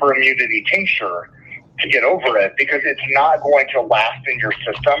the super immunity tincture to get over it, because it's not going to last in your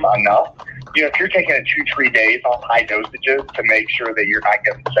system enough. If you're taking it 2-3 days on high dosages to make sure that you're not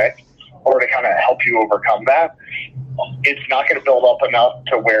getting sick or to kind of help you overcome that, it's not going to build up enough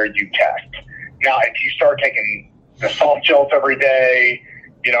to where you test. Now, if you start taking the soft gels every day,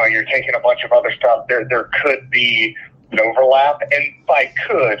 you're taking a bunch of other stuff, there could be an overlap. And by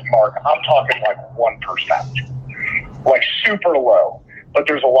could, Mark, I'm talking like 1%, like super low. But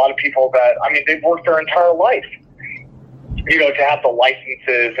there's a lot of people that, they've worked their entire life, to have the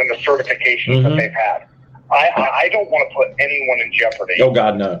licenses and the certifications that they've had. I don't want to put anyone in jeopardy. Oh,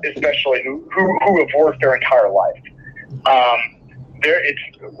 God, no. Especially who have worked their entire life. It's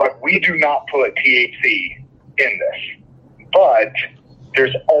like, we do not put THC in this, but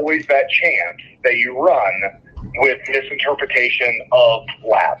there's always that chance that you run with misinterpretation of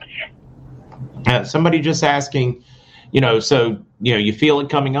labs. Somebody just asking, so, you feel it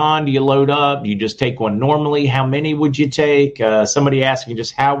coming on, do you load up? Do you just take one normally? How many would you take? Somebody asking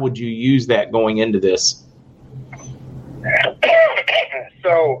just how would you use that going into this?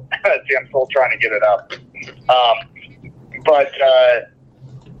 So, see, I'm still trying to get it up. But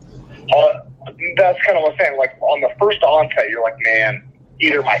that's kind of what I'm saying. Like, on the first onset, you're like, man,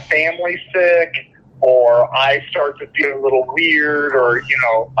 either my family's sick, or I start to feel a little weird, or,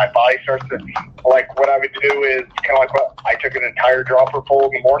 my body starts to, like, what I would do is kind of like what I took an entire dropper full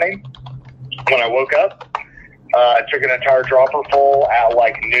in the morning when I woke up. I took an entire dropper full at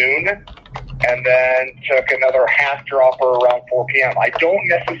like noon, and then took another half dropper around 4 p.m. I don't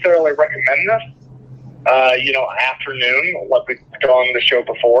necessarily recommend this, afternoon, like we've done on the show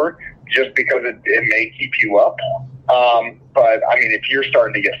before, just because it may keep you up. But, I mean, if you're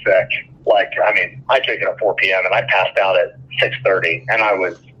starting to get sick, I took it at 4 p.m. and I passed out at 6:30, and I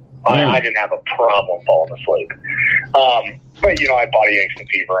didn't have a problem falling asleep. But, I had body aches and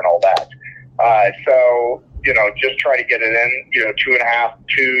fever and all that. So, just try to get it in, 2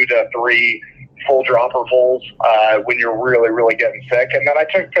 to 3 full dropper fulls when you're really, really getting sick. And then I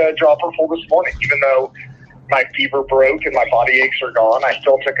took a dropper full this morning. Even though my fever broke and my body aches are gone, I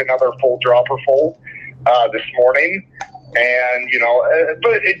still took another full dropper full this morning. And,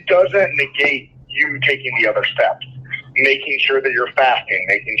 but it doesn't negate you taking the other steps. Making sure that you're fasting,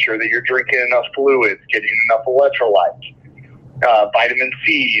 making sure that you're drinking enough fluids, getting enough electrolytes, vitamin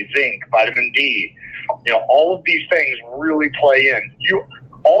C, zinc, vitamin D. All of these things really play in.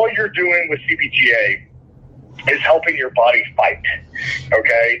 All you're doing with CBGA is helping your body fight,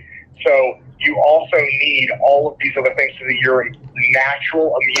 okay? So you also need all of these other things so that your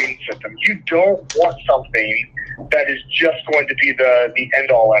natural immune system. You don't want something that is just going to be the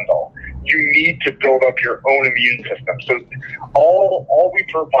end-all, end-all. You need to build up your own immune system. So all we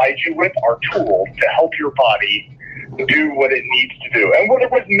provide you with are tools to help your body do what it needs to do and what it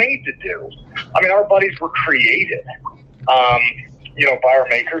was made to do. I mean, our bodies were created, by our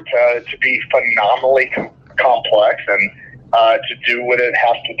maker to be phenomenally complex and to do what it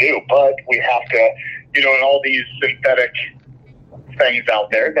has to do. But we have to, and all these synthetic things out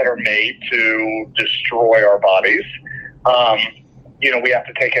there that are made to destroy our bodies, we have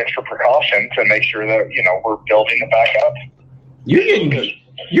to take extra precaution to make sure that, we're building it back up. You're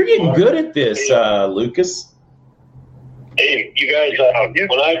getting good at this, Lucas. Hey, you guys,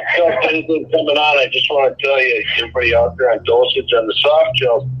 when I felt anything coming on, I just want to tell you, everybody out there on dosage on the soft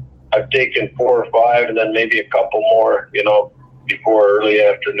gels, I've taken 4 or 5 and then maybe a couple more, before early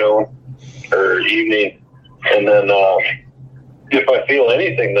afternoon or evening. And then if I feel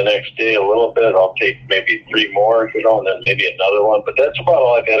anything the next day a little bit, I'll take maybe 3 more, and then maybe another one. But that's about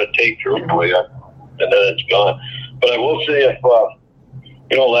all I got to take truthfully, and then it's gone. But I will say if,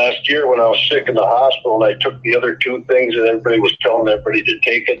 last year when I was sick in the hospital and I took the other 2 things and everybody was telling everybody to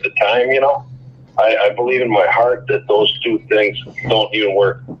take at the time, I believe in my heart that those 2 things don't even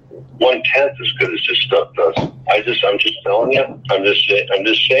work 1/10 as good as this stuff does. I'm just telling you. I'm just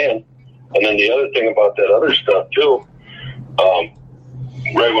saying. And then the other thing about that other stuff too,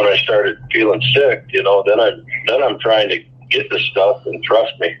 right when I started feeling sick, then I'm trying to get the stuff, and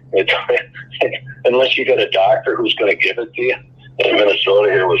trust me, unless you got a doctor who's going to give it to you. In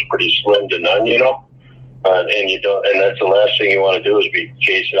Minnesota here was pretty slim to none, and you don't, and that's the last thing you want to do is be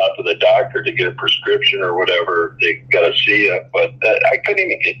chasing out to the doctor to get a prescription or whatever. They got to see you, but I couldn't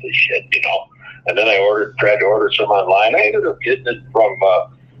even get this shit, And then I tried to order some online. I ended up getting it from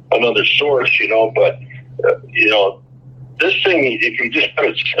another source, but this thing, if you just put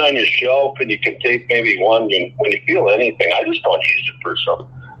it on your shelf and you can take maybe one when you feel anything. I just don't use it for some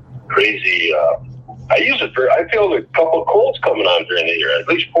crazy. I use it I feel a couple of colds coming on during the year, at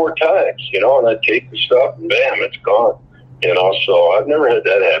least 4 times, and I take the stuff and bam, it's gone, so I've never had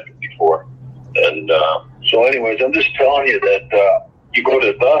that happen before. And so anyways, I'm just telling you that you go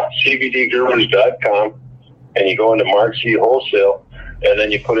to thecbdgurus.com and you go into MarkZ Wholesale, and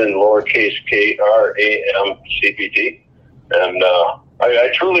then you put in lowercase KRAM CBD. And I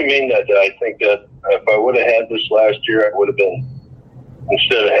truly mean that. I think that if I would have had this last year, I would have been,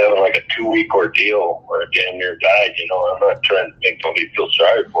 instead of having like a 2-week ordeal where I damn near died, I'm not trying to make somebody feel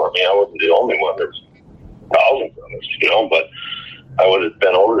sorry for me. I wasn't the only one. There's thousands of us, but I would have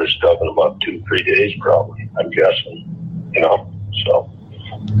been over this stuff in about 2-3 days probably, I'm guessing, So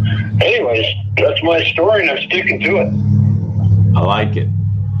anyways, that's my story and I'm sticking to it. I like it.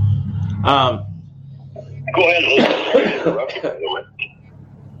 Go ahead,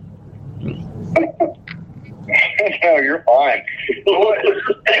 No, you're fine. Mark,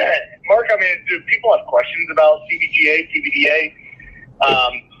 do people have questions about CBGA, CBDA?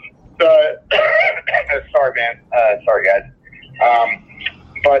 Sorry, man. Sorry, guys.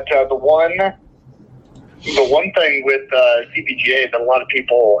 But the one thing with CBGA that a lot of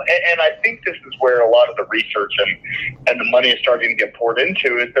people, and I think this is where a lot of the research and the money is starting to get poured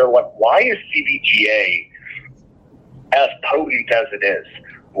into, is they're like, why is CBGA as potent as it is?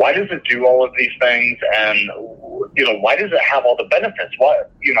 Why does it do all of these things? And, you know, why does it have all the benefits?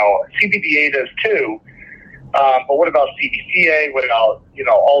 What, you know, CBDA does too. But what about CBCA? What about, you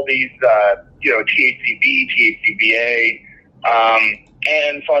know, all these, you know, THCV, THCBA?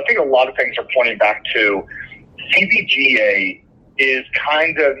 And so I think a lot of things are pointing back to CBGA is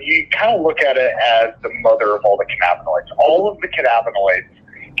kind of, you kind of look at it as the mother of all the cannabinoids. All of the cannabinoids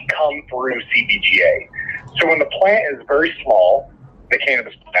come through CBGA. So when the plant is very small, the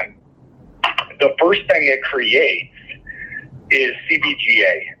cannabis plant, the first thing it creates is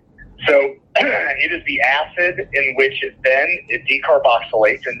CBGA. So it is the acid in which it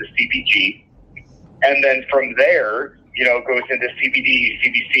decarboxylates into CBG. And then from there, you know, goes into CBD,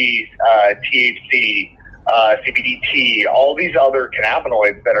 CBC, THC, CBDT, all these other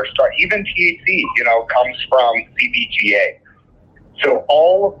cannabinoids that are even THC, you know, comes from CBGA. So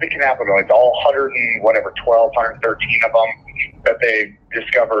all of the cannabinoids, all 113 of them that they've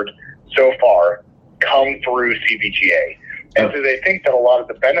discovered so far come through CBGA. And so they think that a lot of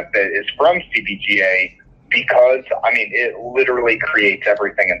the benefit is from CBGA because, I mean, it literally creates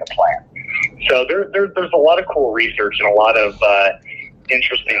everything in the plant. So there's a lot of cool research and a lot of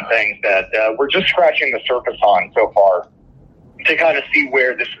interesting things that we're just scratching the surface on so far to kind of see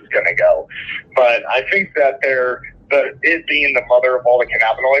where this is going to go. But I think that it being the mother of all the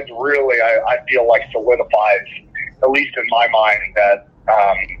cannabinoids really, I feel like solidifies, at least in my mind, that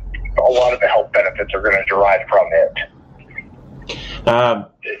a lot of the health benefits are going to derive from it.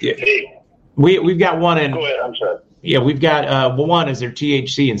 We've got one in. Go ahead, I'm sorry. Yeah, we've got one. Is there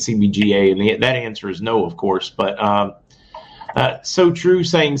THC and CBGA? And that answer is no, of course. But so true,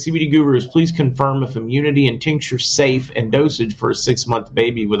 saying CBD gurus, please confirm if immunity and tincture safe and dosage for a 6-month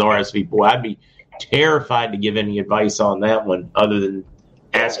baby with RSV. Boy, I'd be terrified to give any advice on that one, other than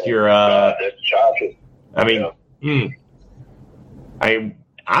ask your. That's shocking. I mean,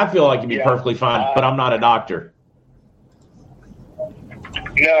 I feel like it'd be perfectly fine, but I'm not a doctor.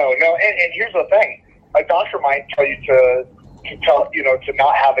 No, and here's the thing: a doctor might tell you to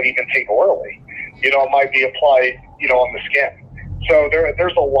not have it even take orally. You know, it might be applied, you know, on the skin. So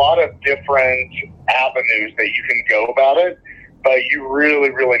there's a lot of different avenues that you can go about it, but you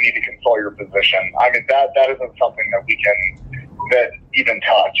really, really need to consult your physician. I mean, that isn't something that we can even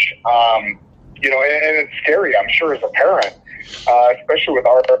touch. You know, and it's scary, I'm sure, as a parent, especially with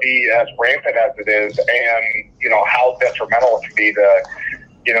RV as rampant as it is, and you know how detrimental it can be to,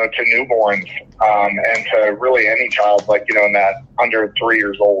 you know, to newborns, and to really any child, like, you know, in that under 3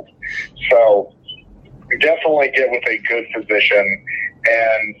 years old. So definitely get with a good physician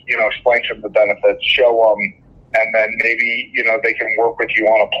and, you know, explain to them the benefits, show them, and then maybe, you know, they can work with you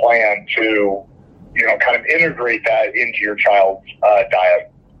on a plan to, you know, kind of integrate that into your child's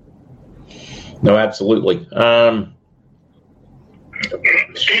diet. No, absolutely.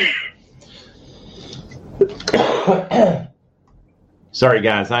 Sorry,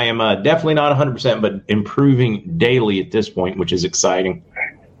 guys. I am definitely not 100%, but improving daily at this point, which is exciting.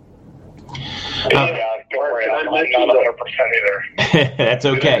 Don't worry. I'm not 100% either. That's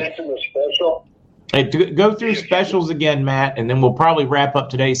okay. Hey, go through specials again, Matt, and then we'll probably wrap up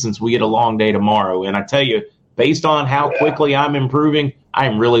today since we get a long day tomorrow. And I tell you, based on how quickly I'm improving,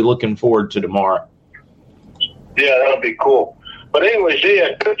 I'm really looking forward to tomorrow. Yeah, that'll be cool. But anyways,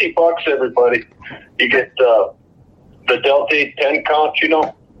 yeah, $50, everybody. You get the Delta 8 10 count, you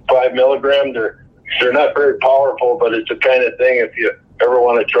know, 5 milligram. They're not very powerful, but it's the kind of thing if you ever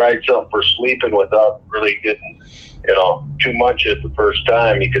want to try something for sleeping without really getting, you know, too much at the first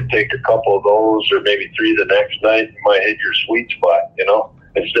time, you could take a couple of those or maybe 3 the next night. You might hit your sweet spot, you know,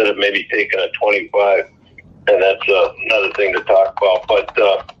 instead of maybe taking a 25. And that's another thing to talk about. But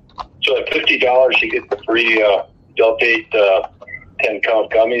so at $50, you get the free Delta 8 10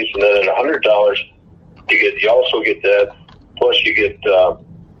 count gummies, and then at $100, you also get that. Plus, you get the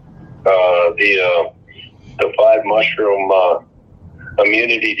 5 mushroom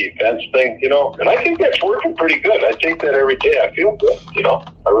immunity defense thing, you know. And I think that's working pretty good. I take that every day. I feel good, you know.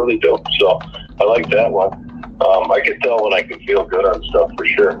 I really do. So I like that one. I can tell when I can feel good on stuff for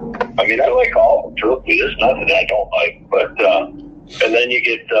sure. I mean, I like all of them. Truthfully, there's nothing I don't like. But and then you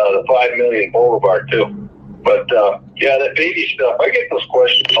get the 5 million Boulevard too. But yeah, that baby stuff, I get those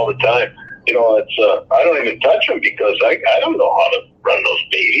questions all the time. You know, it's I don't even touch them because I don't know how to run those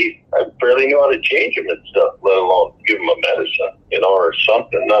babies. I barely know how to change them and stuff, let alone give them a medicine, you know, or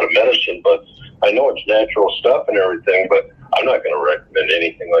something. Not a medicine, but I know it's natural stuff and everything, but I'm not going to recommend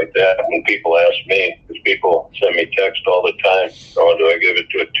anything like that. When people ask me, because people send me text all the time, oh, do I give it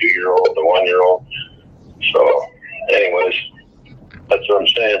to a 2-year-old, a 1-year-old? So, anyways, that's what I'm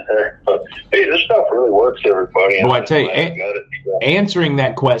saying there. But, hey, this stuff really works, everybody. Well, I tell you, answering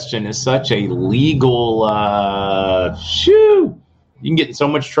that question is such a legal, you can get in so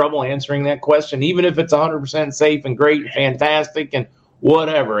much trouble answering that question, even if it's 100% safe and great and fantastic and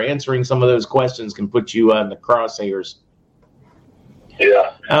whatever. Answering some of those questions can put you in the crosshairs.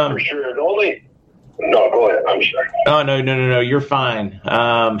 Yeah, for sure. No, go ahead. I'm sorry. Oh, no. You're fine.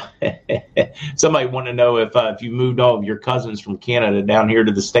 Somebody wanted to know if you moved all of your cousins from Canada down here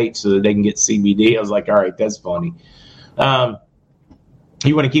to the States so that they can get CBD. I was like, all right, that's funny.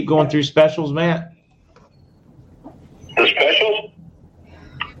 You want to keep going through specials, Matt? The specials?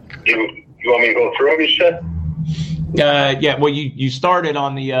 You want me to go through them, you said? Yeah, well, you started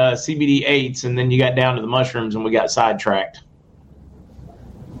on the CBD 8s, and then you got down to the mushrooms, and we got sidetracked.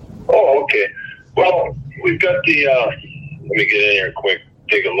 Oh, okay. Well, we've got the, let me get in here quick,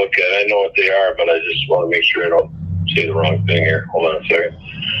 take a look at it. I know what they are, but I just want to make sure I don't say the wrong thing here. Hold on a second.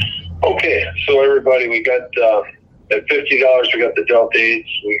 Okay, so everybody, we got, at $50, we got the Delta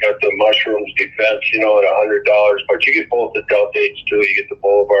 8s, we got the Mushrooms Defense, at $100, but you get both the Delta 8s too, you get the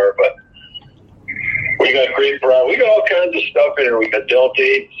Boulevard, but we got great product. We got all kinds of stuff in here. We got Delta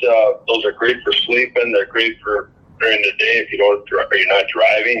 8s, those are great for sleeping, they're great for during the day if you're not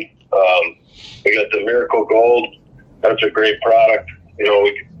driving. We got the Miracle Gold. That's a great product.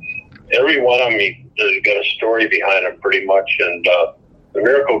 Every one of them has got a story behind them pretty much. And the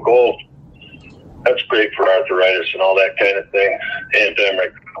Miracle Gold, that's great for arthritis and all that kind of thing.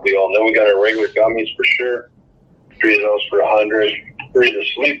 Antimicrobial. And then we got our regular gummies for sure. 3 of those for $100. 3 of the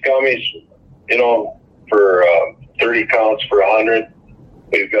sleep gummies, for 30 counts for $100.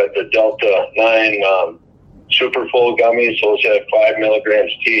 We've got the Delta 9 Super Full gummies. Those have 5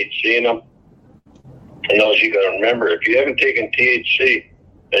 milligrams THC in them. And those you got to remember, if you haven't taken THC,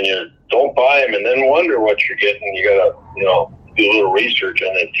 then you don't buy them and then wonder what you're getting. You got to, do a little research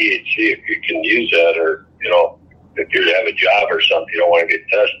on that THC if you can use that, or, if you have a job or something, you don't want to get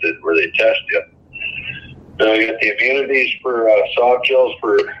tested where they test you. Then we got the immunities for soft gels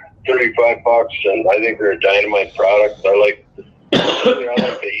for $35, and I think they're a dynamite product. I like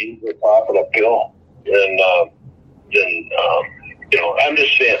the ease of popping a pill. And I'm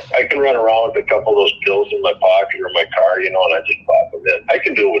just saying, I can run around with a couple of those pills in my pocket or my car, and I just pop them in. I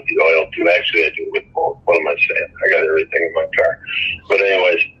can do it with the oil, too. Actually, I do it with both. What am I saying? I got everything in my car. But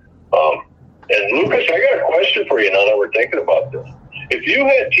anyways, and Lucas, I got a question for you now that we're thinking about this. If you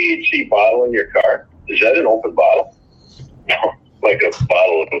had THC bottle in your car, is that an open bottle? Like a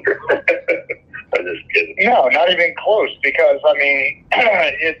bottle of liquor? I'm just kidding. No, not even close, because,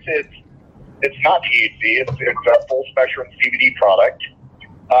 it's not THC. It's a full spectrum CBD product.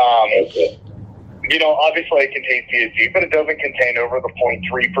 Okay. Obviously it contains THC, but it doesn't contain over the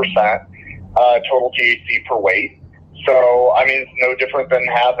 0.3% total THC per weight. So, it's no different than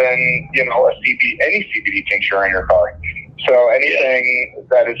having, any CBD tincture in your car. So anything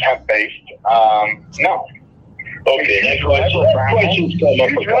that is hemp-based, no. Okay, that's questions come up.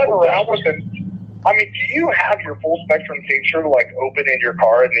 You drive around with it. Do you have your full spectrum tincture open in your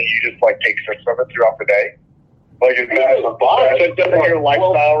car and then you just take 6 of it throughout the day? Is that a box? Is that your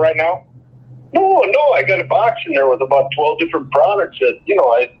lifestyle right now? No, I got a box in there with about 12 different products that,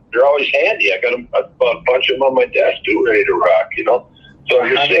 they're always handy. I got a bunch of them on my desk too, ready to rock, So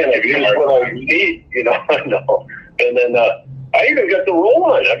I'm just saying, I've used what I need, I know. And then I even got the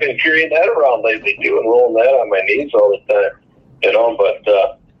roll-on. I've been carrying that around lately too and rolling that on my knees all the time, but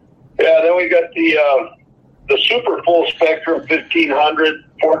yeah, then we got the super full spectrum, 1,500,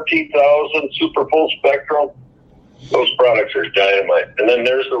 14,000 super full spectrum. Those products are dynamite. And then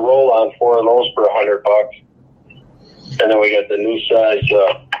there's the roll-on, 4 of those for $100. And then we got the new size,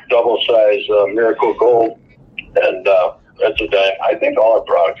 double size Miracle Gold, and that's a dynamite. I think all our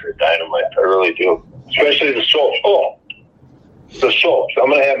products are dynamite. I really do, especially the soaps. Oh, the soaps. I'm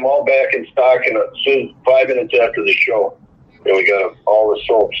going to have them all back in stock in soon, 5 minutes after the show. And we got all the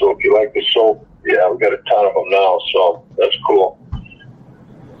soap. So if you like the soap, yeah, we got a ton of them now. So that's cool.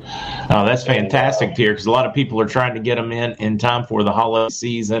 Oh, that's fantastic to hear, because a lot of people are trying to get them in time for the holiday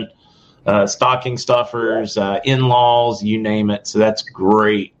season. Stocking stuffers, in-laws, you name it. So that's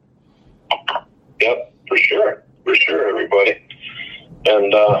great. Yep, for sure, everybody.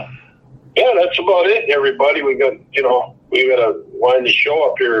 And yeah, that's about it, everybody. We got to wind the show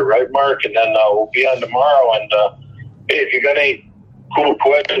up here, right, Mark? And then we'll be on tomorrow. And hey, if you got any cool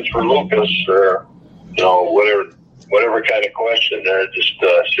questions for Lucas or whatever whatever kind of question there, just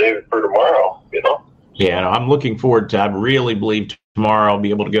save it for tomorrow, Yeah, I'm looking forward to. I really believe tomorrow I'll be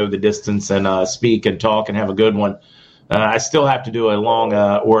able to go the distance and speak and talk and have a good one. I still have to do a long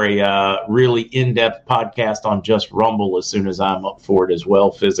or a really in-depth podcast on just Rumble as soon as I'm up for it as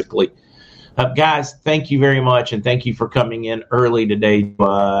well physically. Guys, thank you very much, and thank you for coming in early today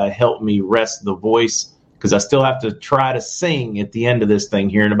to help me rest the voice, because I still have to try to sing at the end of this thing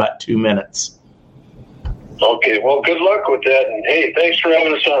here in about 2 minutes. Okay, well, good luck with that. And, hey, thanks for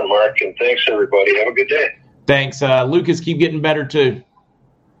having us on, Mark, and thanks, everybody. Have a good day. Thanks. Lucas, keep getting better, too.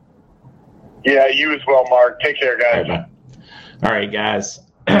 Yeah, you as well, Mark. Take care, guys. All right, guys.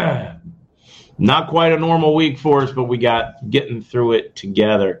 Not quite a normal week for us, but we got getting through it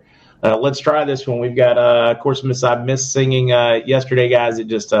together. Let's try this one. We've got, of course, I missed singing yesterday, guys. It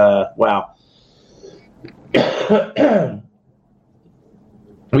just, wow.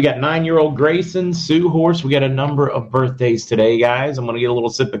 We got 9-year-old Grayson, Sue Horse. We got a number of birthdays today, guys. I'm going to get a little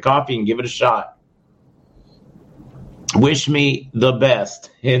sip of coffee and give it a shot. Wish me the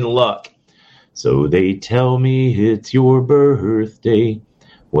best in luck. So they tell me it's your birthday.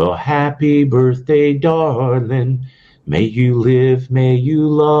 Well, happy birthday, darling. May you live, may you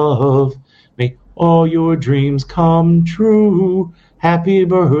love. May all your dreams come true. Happy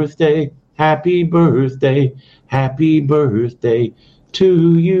birthday, happy birthday, happy birthday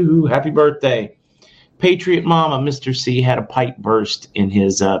to you. Happy birthday. Patriot Mama, Mr. C, had a pipe burst in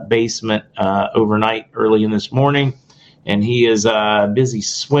his basement overnight early in this morning. And he is busy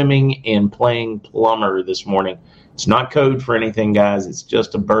swimming and playing plumber this morning. It's not code for anything, guys. It's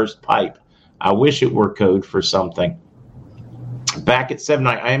just a burst pipe. I wish it were code for something. Back at 7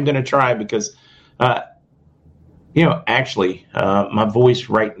 I am going to try because, actually, my voice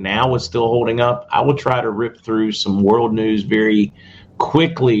right now is still holding up. I will try to rip through some world news very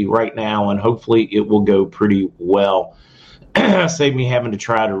quickly right now, and hopefully it will go pretty well. Save me having to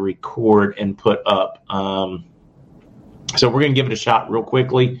try to record and put up. So we're going to give it a shot real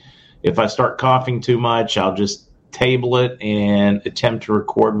quickly. If I start coughing too much, I'll just table it and attempt to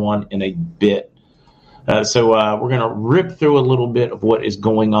record one in a bit. So we're going to rip through a little bit of what is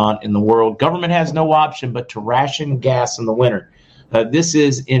going on in the world. Government has no option but to ration gas in the winter. This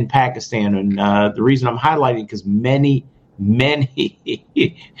is in Pakistan, and the reason I'm highlighting because many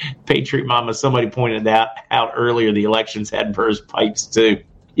Patriot Mama, somebody pointed that out earlier, the elections had burst pipes too.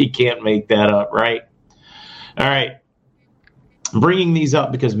 You can't make that up, right? All right. I'm bringing these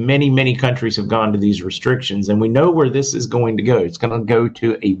up because many countries have gone to these restrictions, and we know where this is going to go. It's going to go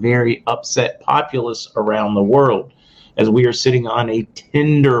to a very upset populace around the world as we are sitting on a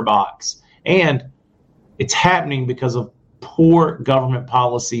tinderbox. And it's happening because of poor government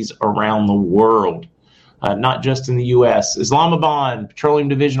policies around the world, not just in the U.S. Islamabad Petroleum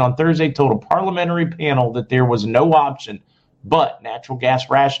Division on Thursday told a parliamentary panel that there was no option but natural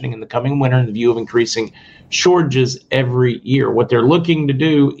gas rationing in the coming winter in the view of increasing shortages every year. What they're looking to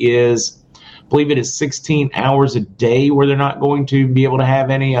do is, I believe it is 16 hours a day where they're not going to be able to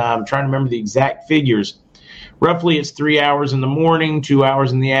have any. I'm trying to remember the exact figures. Roughly, it's 3 hours in the morning, 2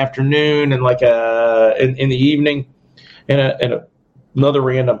 hours in the afternoon, and like in the evening, and another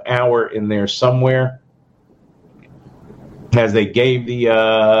random hour in there somewhere. As they gave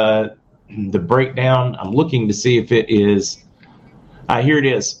the breakdown, I'm looking to see if it is. Here it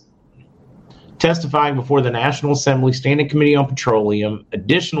is. Testifying before the National Assembly Standing Committee on Petroleum,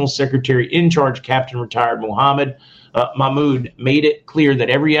 additional Secretary in charge, Captain Retired Mohammed Mahmoud, made it clear that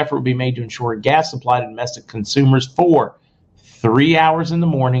every effort will be made to ensure gas supply to domestic consumers for 3 hours in the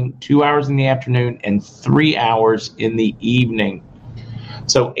morning, 2 hours in the afternoon, and 3 hours in the evening.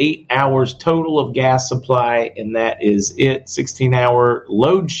 So 8 hours total of gas supply, and that is it. 16-hour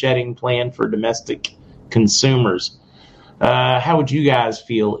load shedding plan for domestic consumers. How would you guys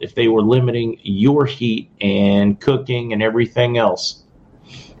feel if they were limiting your heat and cooking and everything else?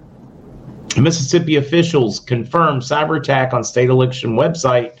 Mississippi officials confirmed cyber attack on state election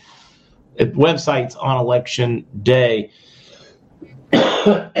websites on election day.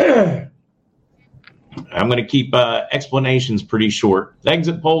 I'm going to keep explanations pretty short.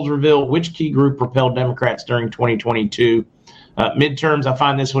 Exit polls reveal which key group propelled Democrats during 2022 midterms. I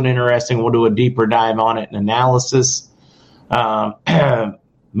find this one interesting. We'll do a deeper dive on it and analysis.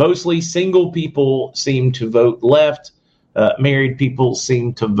 Mostly single people seem to vote left. Married people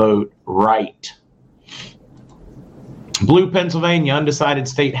seem to vote right. Blue Pennsylvania, undecided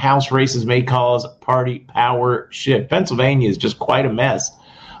state house races may cause party power shift. Pennsylvania is just quite a mess.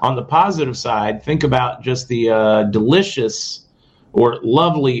 On the positive side, think about just the delicious or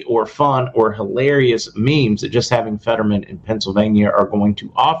lovely or fun or hilarious memes that just having Fetterman in Pennsylvania are going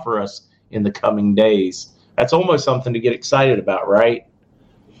to offer us in the coming days. That's almost something to get excited about, right?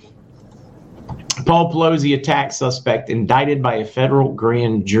 Paul Pelosi attack suspect indicted by a federal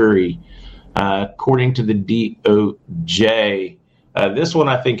grand jury, according to the DOJ. This one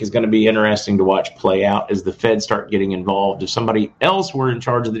I think is going to be interesting to watch play out as the feds start getting involved. If somebody else were in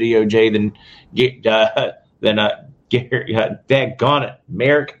charge of the DOJ, then daggone it,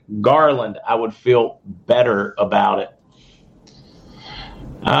 Merrick Garland, I would feel better about it.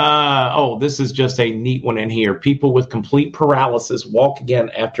 This is just a neat one in here. People with complete paralysis walk again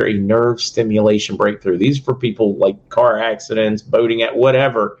after a nerve stimulation breakthrough. These are for people like car accidents, boating at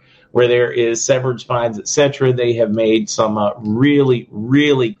whatever, where there is severed spines, etc. They have made some really,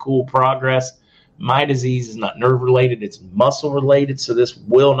 really cool progress. My disease is not nerve related, it's muscle related, so this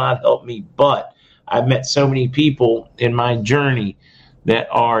will not help me. But I've met so many people in my journey that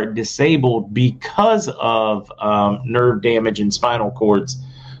are disabled because of nerve damage and spinal cords.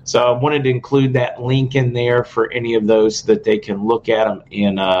 So I wanted to include that link in there for any of those so that they can look at them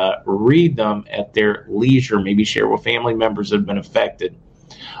and read them at their leisure, maybe share with family members that have been affected.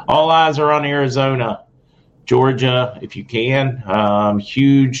 All eyes are on Arizona, Georgia, if you can.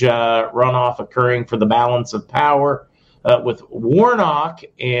 Huge runoff occurring for the balance of power with Warnock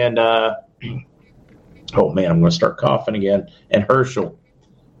and, oh man, I'm going to start coughing again, and Herschel.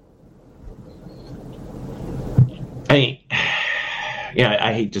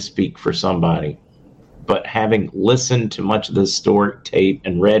 I hate to speak for somebody, but having listened to much of the historic tape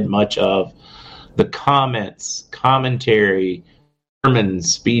and read much of the comments, commentary,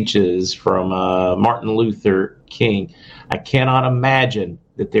 sermons, speeches from Martin Luther King, I cannot imagine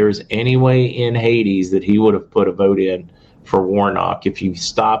that there is any way in Hades that he would have put a vote in for Warnock. If you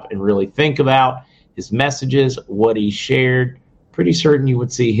stop and really think about his messages, what he shared, pretty certain you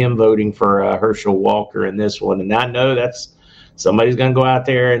would see him voting for Herschel Walker in this one. And I know that's somebody's going to go out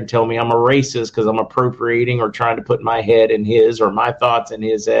there and tell me I'm a racist because I'm appropriating or trying to put my head in his or my thoughts in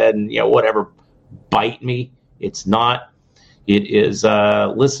his head and, whatever, bite me. It's not. It is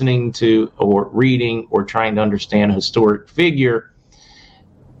listening to or reading or trying to understand a historic figure.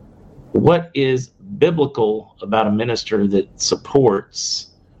 What is biblical about a minister that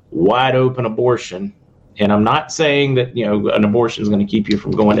supports wide open abortion? And I'm not saying that, an abortion is going to keep you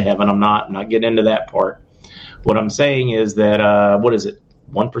from going to heaven. I'm not getting into that part. What I'm saying is that,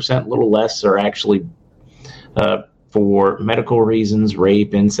 1%, a little less, are actually for medical reasons,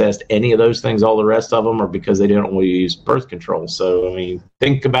 rape, incest, any of those things. All the rest of them are because they don't want to use birth control. So,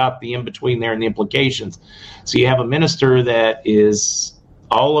 think about the in-between there and the implications. So you have a minister that is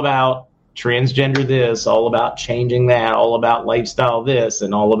all about transgender this, all about changing that, all about lifestyle this,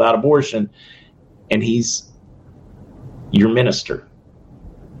 and all about abortion. And he's your minister.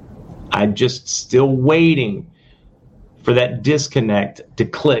 I'm just still waiting for that disconnect to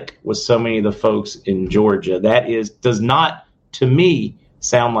click with so many of the folks in Georgia. That does not, to me,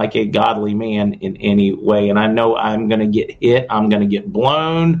 sound like a godly man in any way. And I know I'm going to get hit. I'm going to get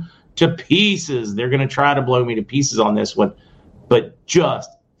blown to pieces. They're going to try to blow me to pieces on this one. But just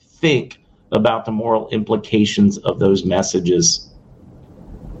think about the moral implications of those messages.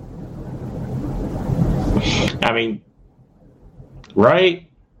 Right?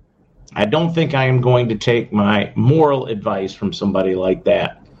 I don't think I am going to take my moral advice from somebody like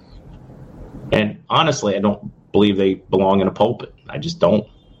that. And honestly, I don't believe they belong in a pulpit. I just don't.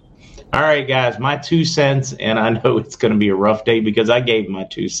 All right, guys, my 2 cents, and I know it's going to be a rough day because I gave my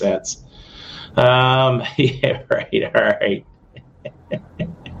 2 cents. Yeah, right, all right.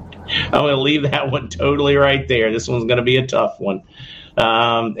 I'm going to leave that one totally right there. This one's going to be a tough one.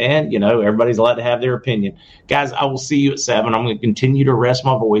 And, everybody's allowed to have their opinion. Guys, I will see you at 7. I'm going to continue to rest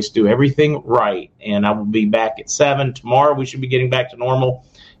my voice, do everything right, and I will be back at 7. Tomorrow we should be getting back to normal.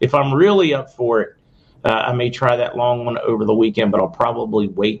 If I'm really up for it, I may try that long one over the weekend, but I'll probably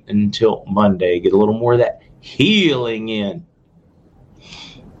wait until Monday, get a little more of that healing in.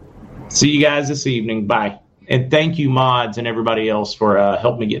 See you guys this evening. Bye. And thank you, mods and everybody else, for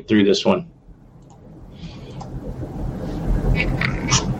helping me get through this one.